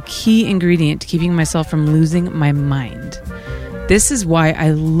meditation is a key ingredient to keeping myself from losing my mind. This is why I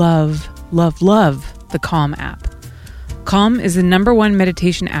love the Calm app. Calm is the #1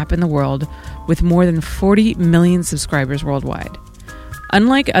 meditation app in the world with more than 40 million subscribers worldwide.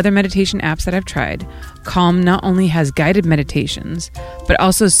 Unlike other meditation apps that I've tried, Calm not only has guided meditations, but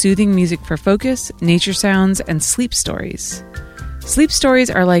also soothing music for focus, nature sounds, and sleep stories. Sleep stories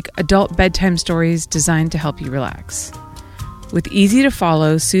are like adult bedtime stories designed to help you relax. With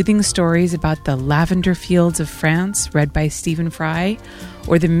easy-to-follow, soothing stories about the lavender fields of France, read by Stephen Fry,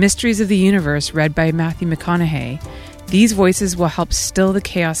 or the mysteries of the universe, read by Matthew McConaughey, these voices will help still the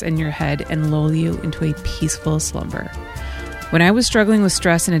chaos in your head and lull you into a peaceful slumber. When I was struggling with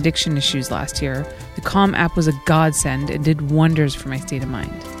stress and addiction issues last year, the Calm app was a godsend and did wonders for my state of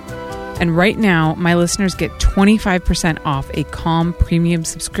mind. And right now, my listeners get 25% off a Calm premium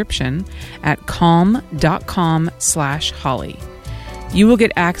subscription at calm.com/Holly. You will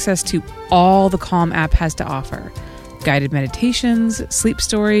get access to all the Calm app has to offer: guided meditations, sleep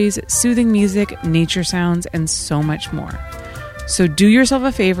stories, soothing music, nature sounds, and so much more. So do yourself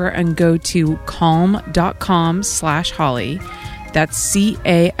a favor and go to calm.com/Holly. That's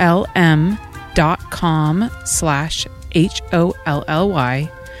CALM.com/HOLLY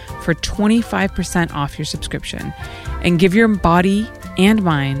for 25% off your subscription, and give your body and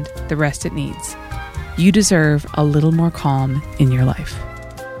mind the rest it needs. You deserve a little more calm in your life.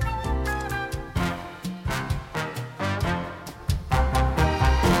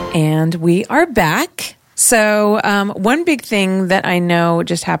 And we are back. So one big thing that I know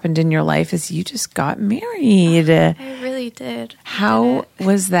just happened in your life is you just got married. I really did. How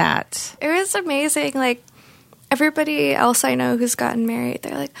was that? It was amazing. Like, everybody else I know who's gotten married,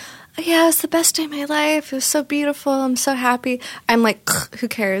 they're like, oh, yeah, it was the best day of my life. It was so beautiful. I'm so happy. I'm like, who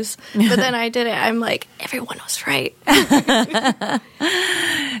cares? But then I did it. I'm like, everyone was right.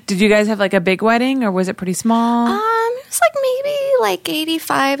 Did you guys have like a big wedding, or was it pretty small? It was like maybe like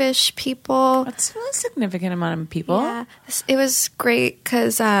 85-ish people. That's a significant amount of people. Yeah. It was great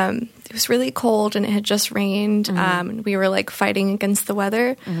because it was really cold and it had just rained. And we were like fighting against the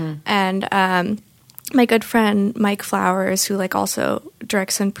weather. And my good friend Mike Flowers, who like also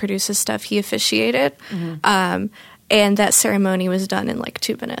directs and produces stuff, he officiated. And that ceremony was done in like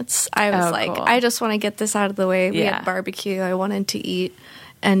 2 minutes. I was cool. I just want to get this out of the way. We had barbecue. I wanted to eat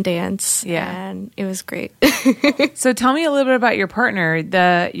and dance. And it was great. So tell me a little bit about your partner.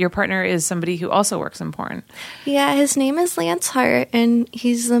 Your partner is somebody who also works in porn. Yeah, his name is Lance Hart, and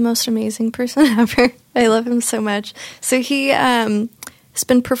he's the most amazing person ever. I love him so much. So he has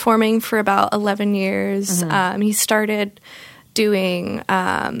been performing for about 11 years. He started doing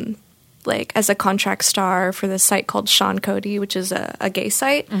like as a contract star for this site called Sean Cody, which is a gay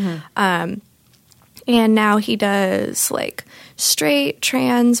site. And now he does like straight,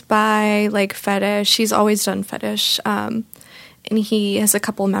 trans, bi, like fetish. He's always done fetish. And he has a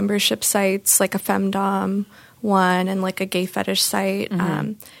couple membership sites, like a femdom one and like a gay fetish site.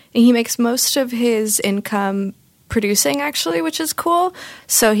 And he makes most of his income producing, actually, which is cool.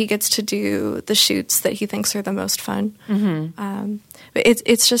 So he gets to do the shoots that he thinks are the most fun. But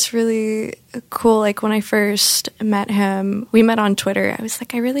it's just really cool. Like when I first met him, we met on Twitter. I was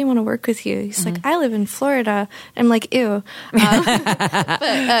like, I really want to work with you. He's like, I live in Florida. I'm like, ew.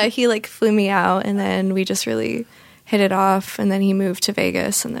 But he like flew me out, and then we just really hit it off. And then he moved to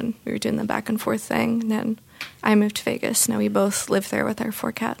Vegas, and then we were doing the back and forth thing. And then I moved to Vegas. Now we both live there with our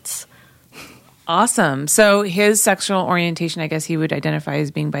 4 cats. Awesome. So his sexual orientation, I guess he would identify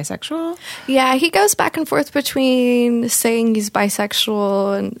as being bisexual? Yeah, he goes back and forth between saying he's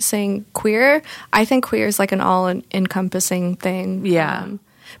bisexual and saying queer. I think queer is like an all-encompassing thing. Yeah.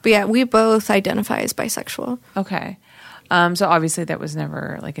 But yeah, we both identify as bisexual. Okay. So obviously that was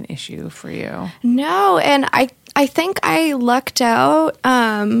never like an issue for you. No, and I think I lucked out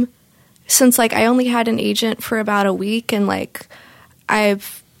since like I only had an agent for about a week, and like I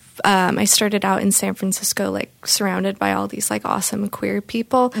started out in San Francisco, like surrounded by all these like awesome queer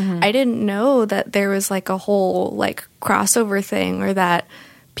people. I didn't know that there was like a whole like crossover thing, or that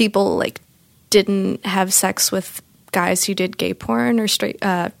people like didn't have sex with guys who did gay porn or straight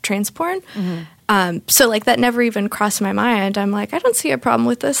trans porn. So like that never even crossed my mind. I'm like, I don't see a problem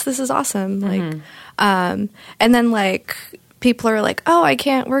with this. This is awesome. Like, and then like people are like, oh, I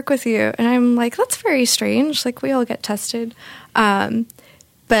can't work with you. And I'm like, that's very strange. Like we all get tested.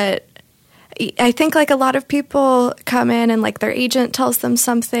 But I think like a lot of people come in and like their agent tells them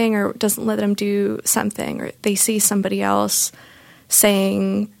something or doesn't let them do something, or they see somebody else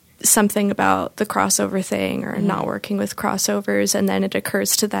saying something about the crossover thing or not working with crossovers, and then it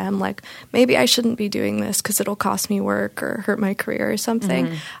occurs to them like, maybe I shouldn't be doing this because it'll cost me work or hurt my career or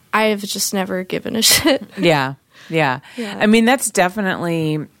something. I've just never given a shit. Yeah. I mean, that's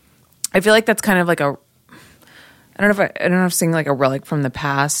definitely, I feel like that's kind of like a, I don't know if saying like a relic from the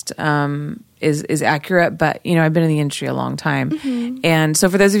past is accurate, but you know, I've been in the industry a long time. And so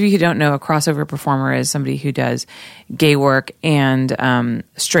for those of you who don't know, a crossover performer is somebody who does gay work and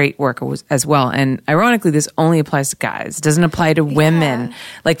straight work as well. And ironically, this only applies to guys. It doesn't apply to women.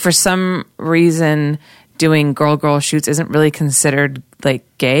 Like for some reason, doing girl shoots isn't really considered like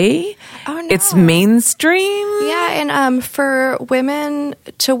gay. Oh, no. It's mainstream. Yeah, and for women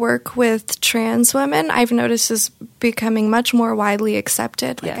to work with trans women, I've noticed is becoming much more widely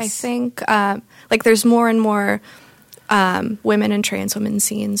accepted. Like I think like there's more and more women and trans women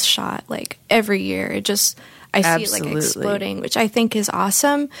scenes shot like every year. I see it like exploding, which I think is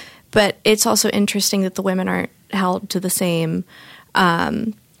awesome. But it's also interesting that the women aren't held to the same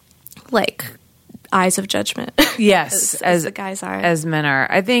like eyes of judgment. Yes, as the guys are, as men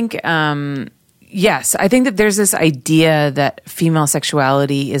are. I think yes, I think that there's this idea that female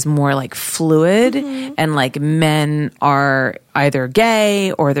sexuality is more like fluid and like men are either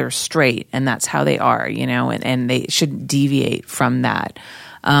gay or they're straight and that's how they are, you know, and they shouldn't deviate from that.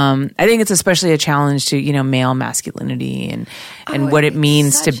 I think it's especially a challenge to, you know, male masculinity and what it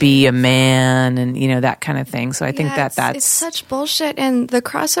means to be a man and, you know, that kind of thing. So I think that's it's such bullshit. And the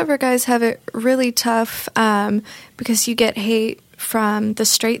crossover guys have it really tough because you get hate from the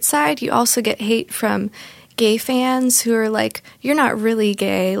straight side. You also get hate from gay fans who are like, you're not really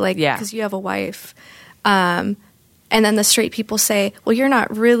gay, like, because you have a wife. And then the straight people say, well, you're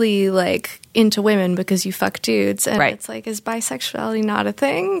not really like into women because you fuck dudes. And it's like, is bisexuality not a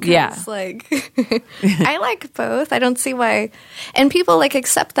thing? Like, I like both. I don't see why. And people like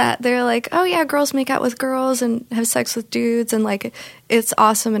accept that. They're like, oh yeah, girls make out with girls and have sex with dudes. And like, it's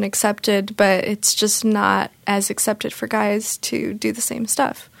awesome and accepted, but it's just not as accepted for guys to do the same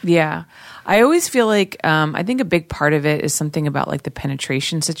stuff. Yeah. I always feel like, I think a big part of it is something about like the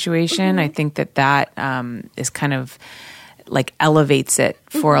penetration situation. I think that is kind of like elevates it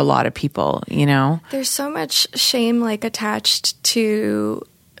for a lot of people, you know? There's so much shame like attached to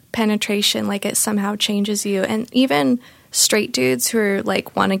penetration, like it somehow changes you. And even straight dudes who are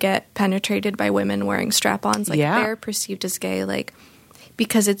like want to get penetrated by women wearing strap-ons, like they're perceived as gay, like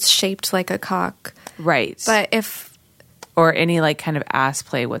because it's shaped like a cock. Right. But if or any like kind of ass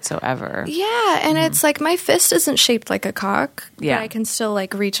play whatsoever. Yeah, and it's like my fist isn't shaped like a cock, but I can still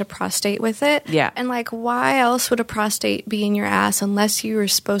like reach a prostate with it. Yeah. And like why else would a prostate be in your ass unless you were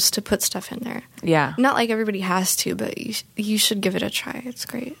supposed to put stuff in there? Yeah. Not like everybody has to, but you should give it a try. It's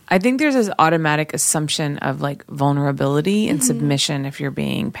great. I think there's this automatic assumption of like vulnerability and submission if you're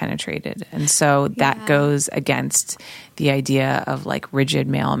being penetrated. And so that goes against the idea of like rigid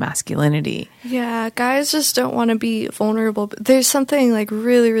male masculinity. Yeah, guys just don't want to be vulnerable. But there's something like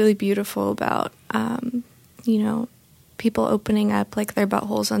really, really beautiful about, you know, people opening up like their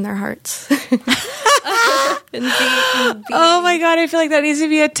buttholes and their hearts. Oh my God, I feel like that needs to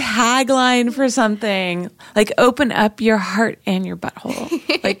be a tagline for something. Like, open up your heart and your butthole.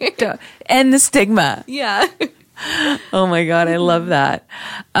 Like, end the stigma. Yeah. Oh my God, I love that.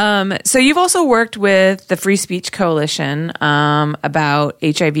 So you've also worked with the Free Speech Coalition about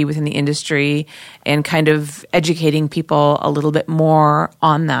HIV within the industry and kind of educating people a little bit more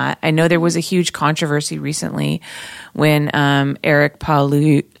on that. I know there was a huge controversy recently when Eric Paul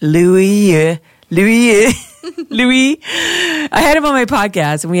Louis, I had him on my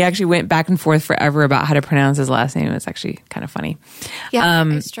podcast and we actually went back and forth forever about how to pronounce his last name. It's actually kind of funny. Yeah,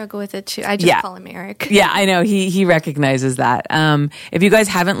 I struggle with it too. I just call him Eric. Yeah, I know. He recognizes that. If you guys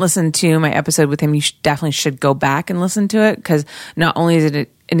haven't listened to my episode with him, you definitely should go back and listen to it because not only is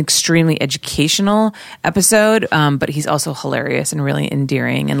it an extremely educational episode, but he's also hilarious and really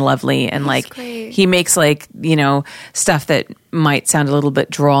endearing and lovely. And like, great. He makes like, you know, stuff that might sound a little bit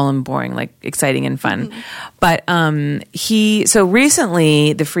droll and boring, like exciting and fun. But, so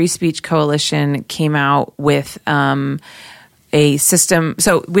recently the Free Speech Coalition came out with, a system.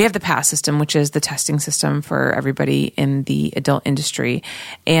 So we have the PASS system, which is the testing system for everybody in the adult industry.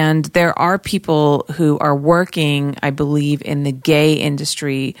 And there are people who are working, I believe, in the gay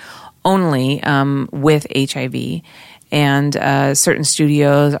industry only with HIV. And certain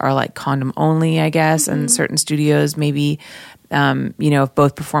studios are like condom only, I guess. And certain studios maybe, you know, if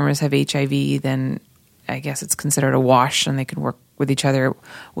both performers have HIV, then I guess it's considered a wash and they can work with each other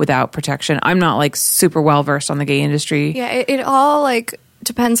without protection. I'm not like super well versed on the gay industry. Yeah, it all like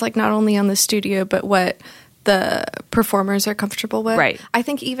depends like not only on the studio but what the performers are comfortable with. Right. I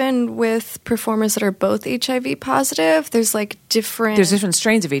think even with performers that are both HIV positive, there's like different... There's different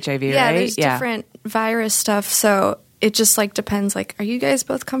strains of HIV, right? There's different virus stuff. So it just like depends, like, are you guys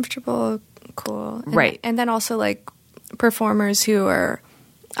both comfortable? Cool. Right. And then also like performers who are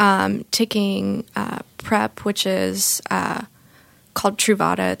taking PrEP, which is called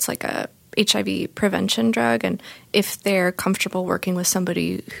Truvada. It's like a HIV prevention drug. And if they're comfortable working with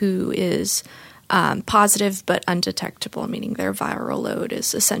somebody who is positive but undetectable, meaning their viral load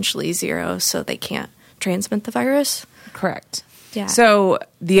is essentially zero, so they can't transmit the virus. Correct. Yeah. So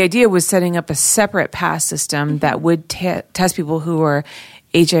the idea was setting up a separate pass system that would test people who are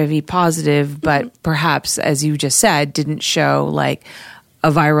HIV positive, but perhaps, as you just said, didn't show like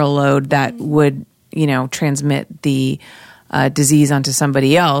a viral load that would, transmit the disease onto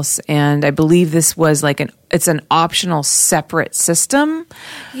somebody else. And I believe this was like it's an optional separate system,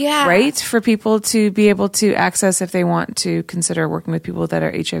 right, for people to be able to access if they want to consider working with people that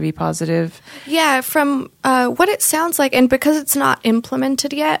are HIV positive. Yeah, from what it sounds like, and because it's not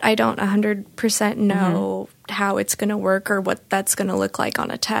implemented yet, I don't 100% know how it's going to work or what that's going to look like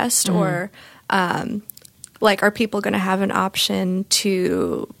on a test, or like, are people going to have an option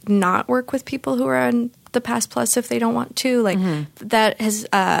to not work with people who are on the Pass Plus if they don't want to? Like, that has...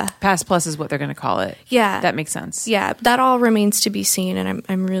 Pass Plus is what they're going to call it. Yeah. That makes sense. Yeah, that all remains to be seen, and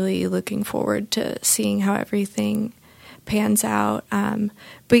I'm really looking forward to seeing how everything pans out.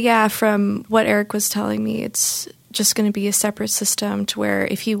 But yeah, from what Eric was telling me, it's just going to be a separate system to where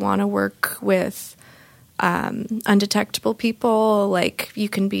if you want to work with undetectable people, like, you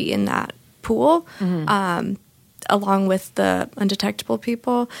can be in that pool along with the undetectable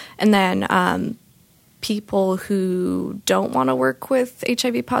people. And then people who don't want to work with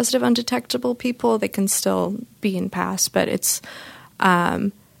HIV positive undetectable people, they can still be in Pass. But it's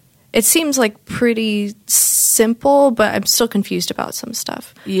it seems like pretty simple, but I'm still confused about some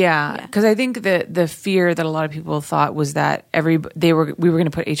stuff. Yeah, because I think the fear that a lot of people thought was that we were going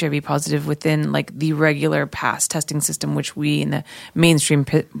to put HIV positive within like the regular Pass testing system, which we in the mainstream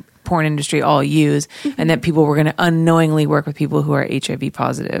porn industry all use, and that people were going to unknowingly work with people who are HIV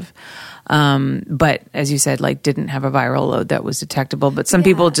positive. But as you said, like, didn't have a viral load that was detectable. But some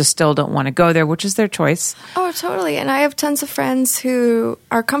people just still don't want to go there, which is their choice. Oh, totally. And I have tons of friends who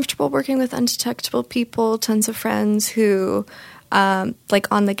are comfortable working with undetectable people, tons of friends who,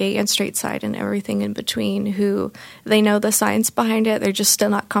 like on the gay and straight side and everything in between, who they know the science behind it. They're just still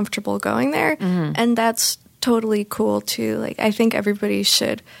not comfortable going there. And that's totally cool too. Like, I think everybody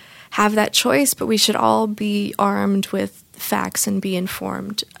should have that choice, but we should all be armed with facts and be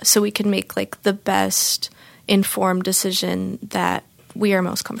informed so we can make like the best informed decision that we are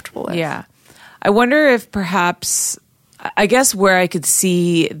most comfortable with. Yeah. I wonder if perhaps, I guess where I could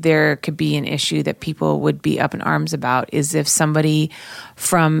see there could be an issue that people would be up in arms about is if somebody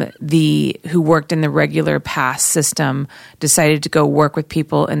from who worked in the regular Pass system decided to go work with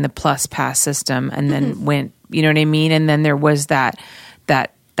people in the Plus Pass system and then went, you know what I mean? And then there was that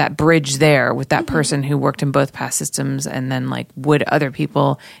bridge there with that person who worked in both Pass systems, and then like would other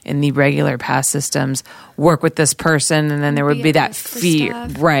people in the regular Pass systems work with this person, and then there would be that fear,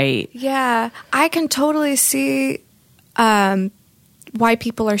 right? Yeah, I can totally see why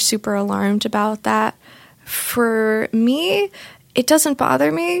people are super alarmed about that. For me, it doesn't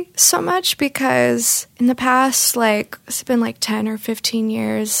bother me so much because in the past, like, it's been like 10 or 15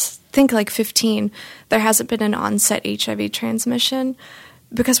 years, I think like 15, there hasn't been an onset HIV transmission.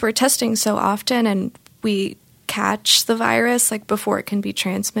 Because we're testing so often and we catch the virus like before it can be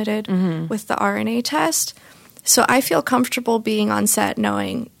transmitted with the RNA test. So I feel comfortable being on set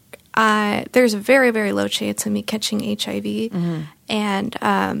knowing there's a very, very low chance of me catching HIV. And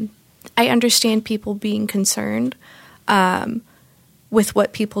I understand people being concerned with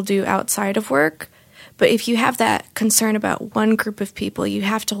what people do outside of work. But if you have that concern about one group of people, you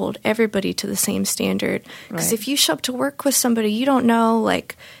have to hold everybody to the same standard. Because if you show up to work with somebody, you don't know,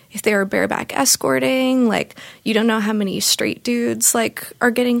 like, if they were bareback escorting, like, you don't know how many straight dudes, like, are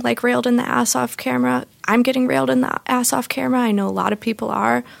getting, like, railed in the ass off camera. I'm getting railed in the ass off camera. I know a lot of people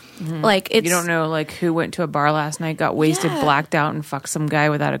are. Like, it's... You don't know, like, who went to a bar last night, got wasted, blacked out, and fucked some guy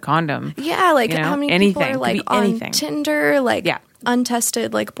without a condom. Yeah, like, how many people are, like, on Tinder, like... Yeah.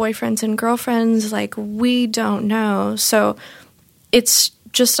 Untested, like, boyfriends and girlfriends, like, we don't know. So it's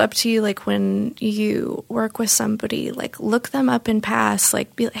just up to you, like when you work with somebody, like look them up and pass,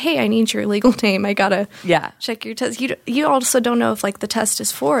 like be like, hey, I need your legal name. I gotta check your test. You also don't know if like the test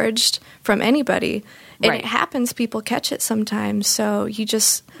is forged from anybody. And it happens, people catch it sometimes. So you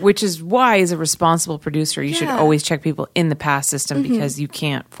just... Which is why, as a responsible producer, you should always check people in the pass system because you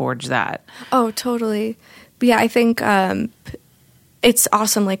can't forge that. Oh, totally. But yeah, I think it's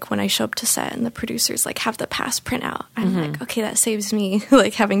awesome, like, when I show up to set and the producers, like, have the pass printout. I'm like, okay, that saves me,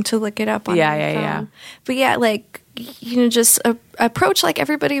 like, having to look it up on my phone. Yeah. But yeah, like, you know, just approach, like,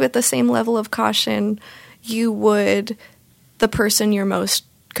 everybody with the same level of caution you would the person you're most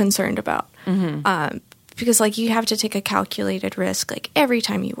concerned about. Because, like, you have to take a calculated risk, like, every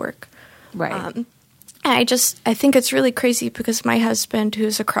time you work. Right. And I think it's really crazy because my husband,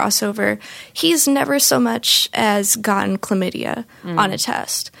 who's a crossover, he's never so much as gotten chlamydia on a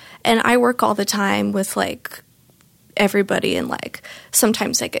test. And I work all the time with, like, everybody, and, like,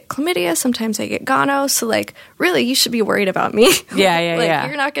 sometimes I get chlamydia, sometimes I get gono. So, like, really, you should be worried about me. Yeah.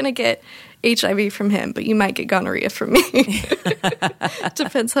 You're not going to get HIV from him, but you might get gonorrhea from me.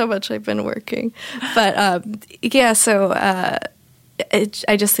 Depends how much I've been working. But so I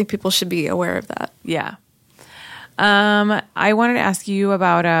just think people should be aware of that. Yeah. I wanted to ask you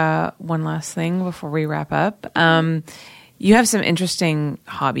about one last thing before we wrap up. You have some interesting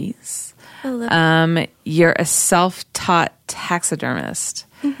hobbies. You're a self-taught taxidermist.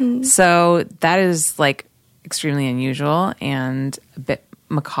 So that is like extremely unusual and a bit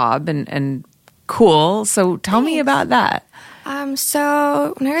macabre and cool. So tell me about that.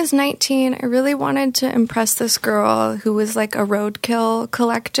 So when I was 19, I really wanted to impress this girl who was like a roadkill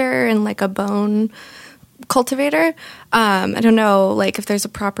collector and like a bone cultivator. I don't know like if there's a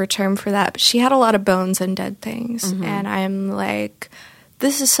proper term for that, but she had a lot of bones and dead things. And I'm like,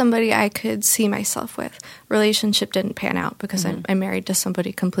 this is somebody I could see myself with. Relationship didn't pan out because I'm married to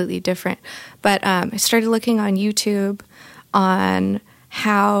somebody completely different. But I started looking on YouTube on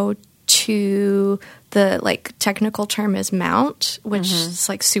how to, the like technical term is mount, which is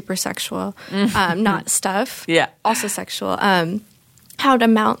like super sexual, not stuff. Yeah. Also sexual. How to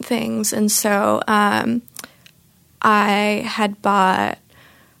mount things. And so I had bought,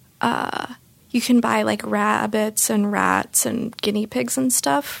 you can buy like rabbits and rats and guinea pigs and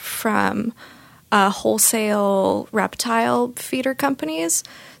stuff from wholesale reptile feeder companies.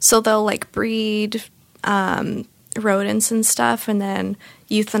 So they'll like breed rodents and stuff and then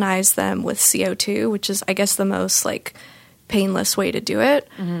euthanize them with CO2, which is, I guess, the most like painless way to do it,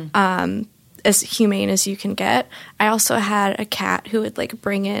 as humane as you can get. I also had a cat who would like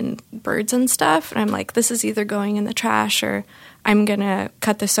bring in birds and stuff, and I'm like, this is either going in the trash or I'm gonna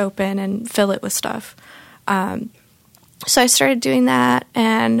cut this open and fill it with stuff. So I started doing that,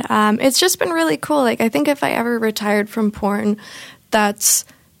 and it's just been really cool. Like, I think if I ever retired from porn, that's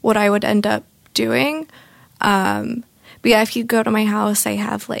what I would end up doing. But yeah, if you go to my house, I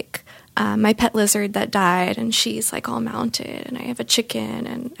have like my pet lizard that died, and she's like all mounted, and I have a chicken,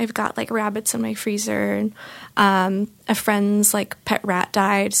 and I've got like rabbits in my freezer, and a friend's like pet rat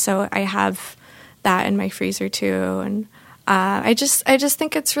died, so I have that in my freezer too. And I just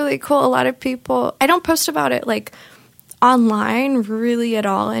think it's really cool. A lot of people, I don't post about it like online really at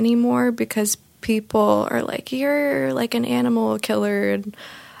all anymore because people are like, you're like an animal killer, and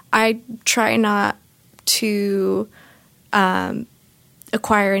I try not to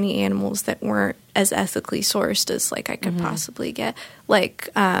acquire any animals that weren't as ethically sourced as like I could possibly get. Like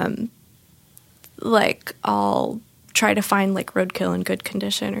I'll try to find like roadkill in good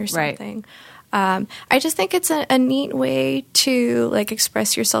condition or something. Right. I just think it's a neat way to like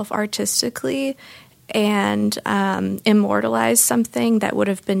express yourself artistically and immortalize something that would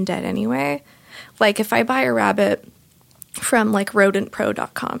have been dead anyway. Like if I buy a rabbit from like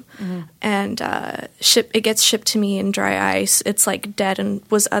rodentpro.com and it gets shipped to me in dry ice, it's like dead and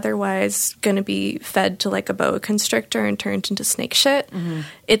was otherwise going to be fed to like a boa constrictor and turned into snake shit.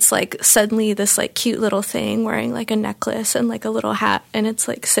 It's like suddenly this like cute little thing wearing like a necklace and like a little hat, and it's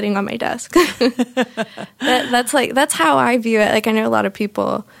like sitting on my desk. That's how I view it. Like I know a lot of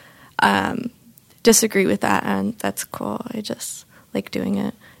people disagree with that, and that's cool. I just like doing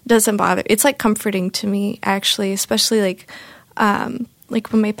it. Doesn't bother. It's like comforting to me, actually, especially like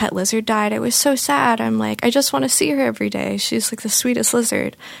when my pet lizard died, I was so sad. I'm like, I just want to see her every day. She's like the sweetest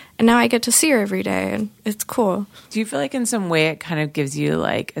lizard, and now I get to see her every day, and it's cool. Do you feel like in some way it kind of gives you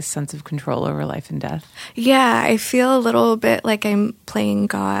like a sense of control over life and death? Yeah, I feel a little bit like I'm playing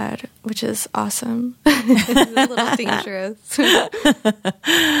God, which is awesome. It's a little dangerous.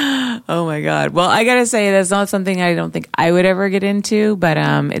 Oh my God. Well, I gotta say that's not something I don't think I would ever get into, but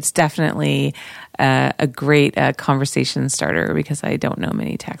it's definitely a great conversation starter because I don't know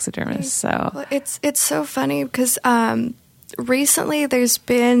many taxidermists. So well, it's so funny because recently there's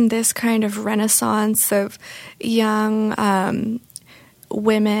been this kind of renaissance of young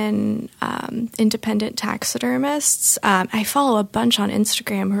women independent taxidermists. I follow a bunch on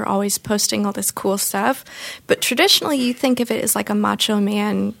Instagram who are always posting all this cool stuff, but traditionally you think of it as like a macho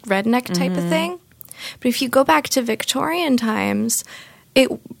man redneck type of thing. But if you go back to Victorian times,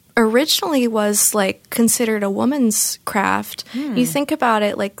 it originally was like considered a woman's craft. You think about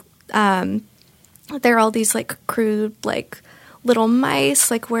it, like there are all these like crude like little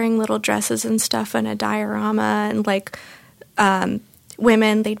mice like wearing little dresses and stuff in a diorama, and like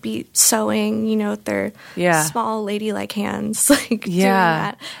women, they'd be sewing, you know, with their small ladylike hands, like doing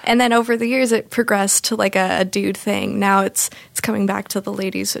that. And then over the years, it progressed to like a dude thing. Now it's coming back to the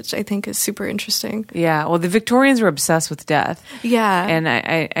ladies, which I think is super interesting. Yeah. Well, the Victorians were obsessed with death. Yeah. And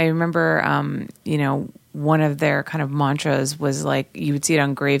I remember, you know, one of their kind of mantras was like, you would see it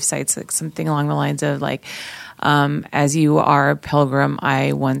on grave sites, like something along the lines of like, as you are a pilgrim,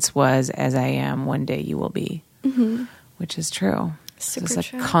 I once was, as I am, one day you will be, which is true. Super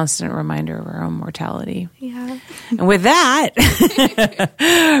it's a constant reminder of our own mortality. Yeah. And with that,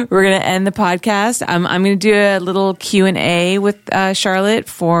 we're going to end the podcast. I'm going to do a little Q&A with Charlotte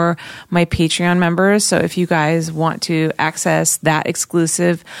for my Patreon members. So if you guys want to access that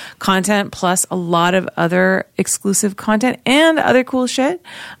exclusive content plus a lot of other exclusive content and other cool shit,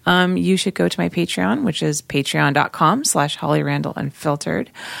 you should go to my Patreon, which is patreon.com/HollyRandallUnfiltered.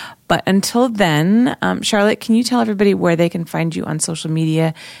 But until then, Charlotte, can you tell everybody where they can find you on social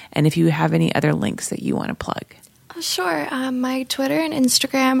media and if you have any other links that you want to plug? Sure. My Twitter and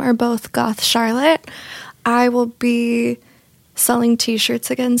Instagram are both Goth Charlotte. I will be selling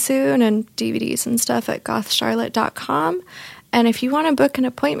t-shirts again soon and DVDs and stuff at gothcharlotte.com. And if you want to book an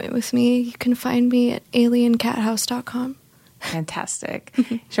appointment with me, you can find me at aliencathouse.com. Fantastic.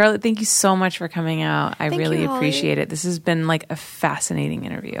 Charlotte, thank you so much for coming out. I really appreciate it. This has been like a fascinating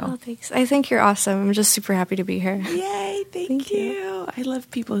interview. Oh, thanks. I think you're awesome. I'm just super happy to be here. Yay. Thank you. I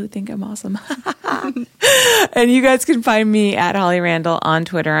love people who think I'm awesome. And you guys can find me at Holly Randall on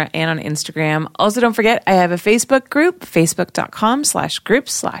Twitter and on Instagram. Also, don't forget, I have a Facebook group,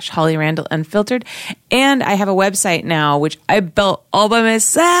 facebook.com/groups/Holly Randall Unfiltered. And I have a website now, which I built all by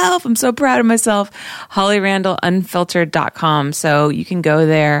myself. I'm so proud of myself. HollyRandallUnfiltered.com. So you can go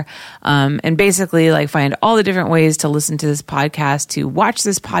there and basically like find all the different ways to listen to this podcast, to watch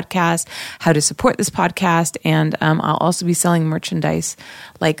this podcast, how to support this podcast. And I'll also be selling merchandise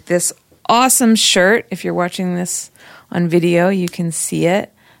like this awesome shirt. If you're watching this on video, you can see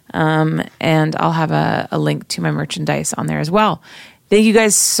it. And I'll have a link to my merchandise on there as well. Thank you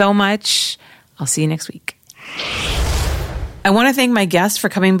guys so much. I'll see you next week. I want to thank my guests for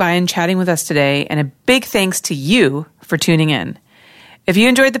coming by and chatting with us today, and a big thanks to you for tuning in. If you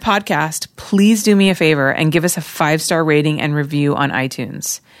enjoyed the podcast, please do me a favor and give us a 5-star rating and review on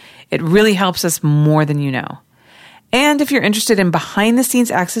iTunes. It really helps us more than you know. And if you're interested in behind-the-scenes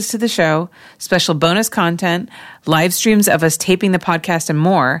access to the show, special bonus content, live streams of us taping the podcast, and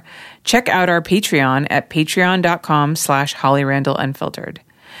more, check out our Patreon at patreon.com/HollyRandallUnfiltered.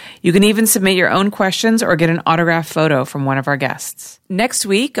 You can even submit your own questions or get an autographed photo from one of our guests. Next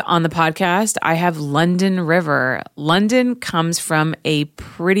week on the podcast, I have London River. London comes from a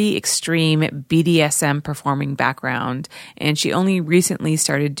pretty extreme BDSM performing background, and she only recently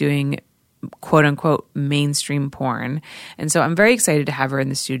started doing quote unquote mainstream porn. And so I'm very excited to have her in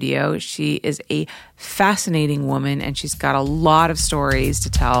the studio. She is a fascinating woman and she's got a lot of stories to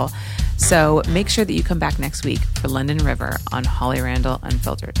tell. So make sure that you come back next week for London River on Holly Randall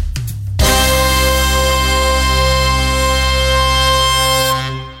Unfiltered.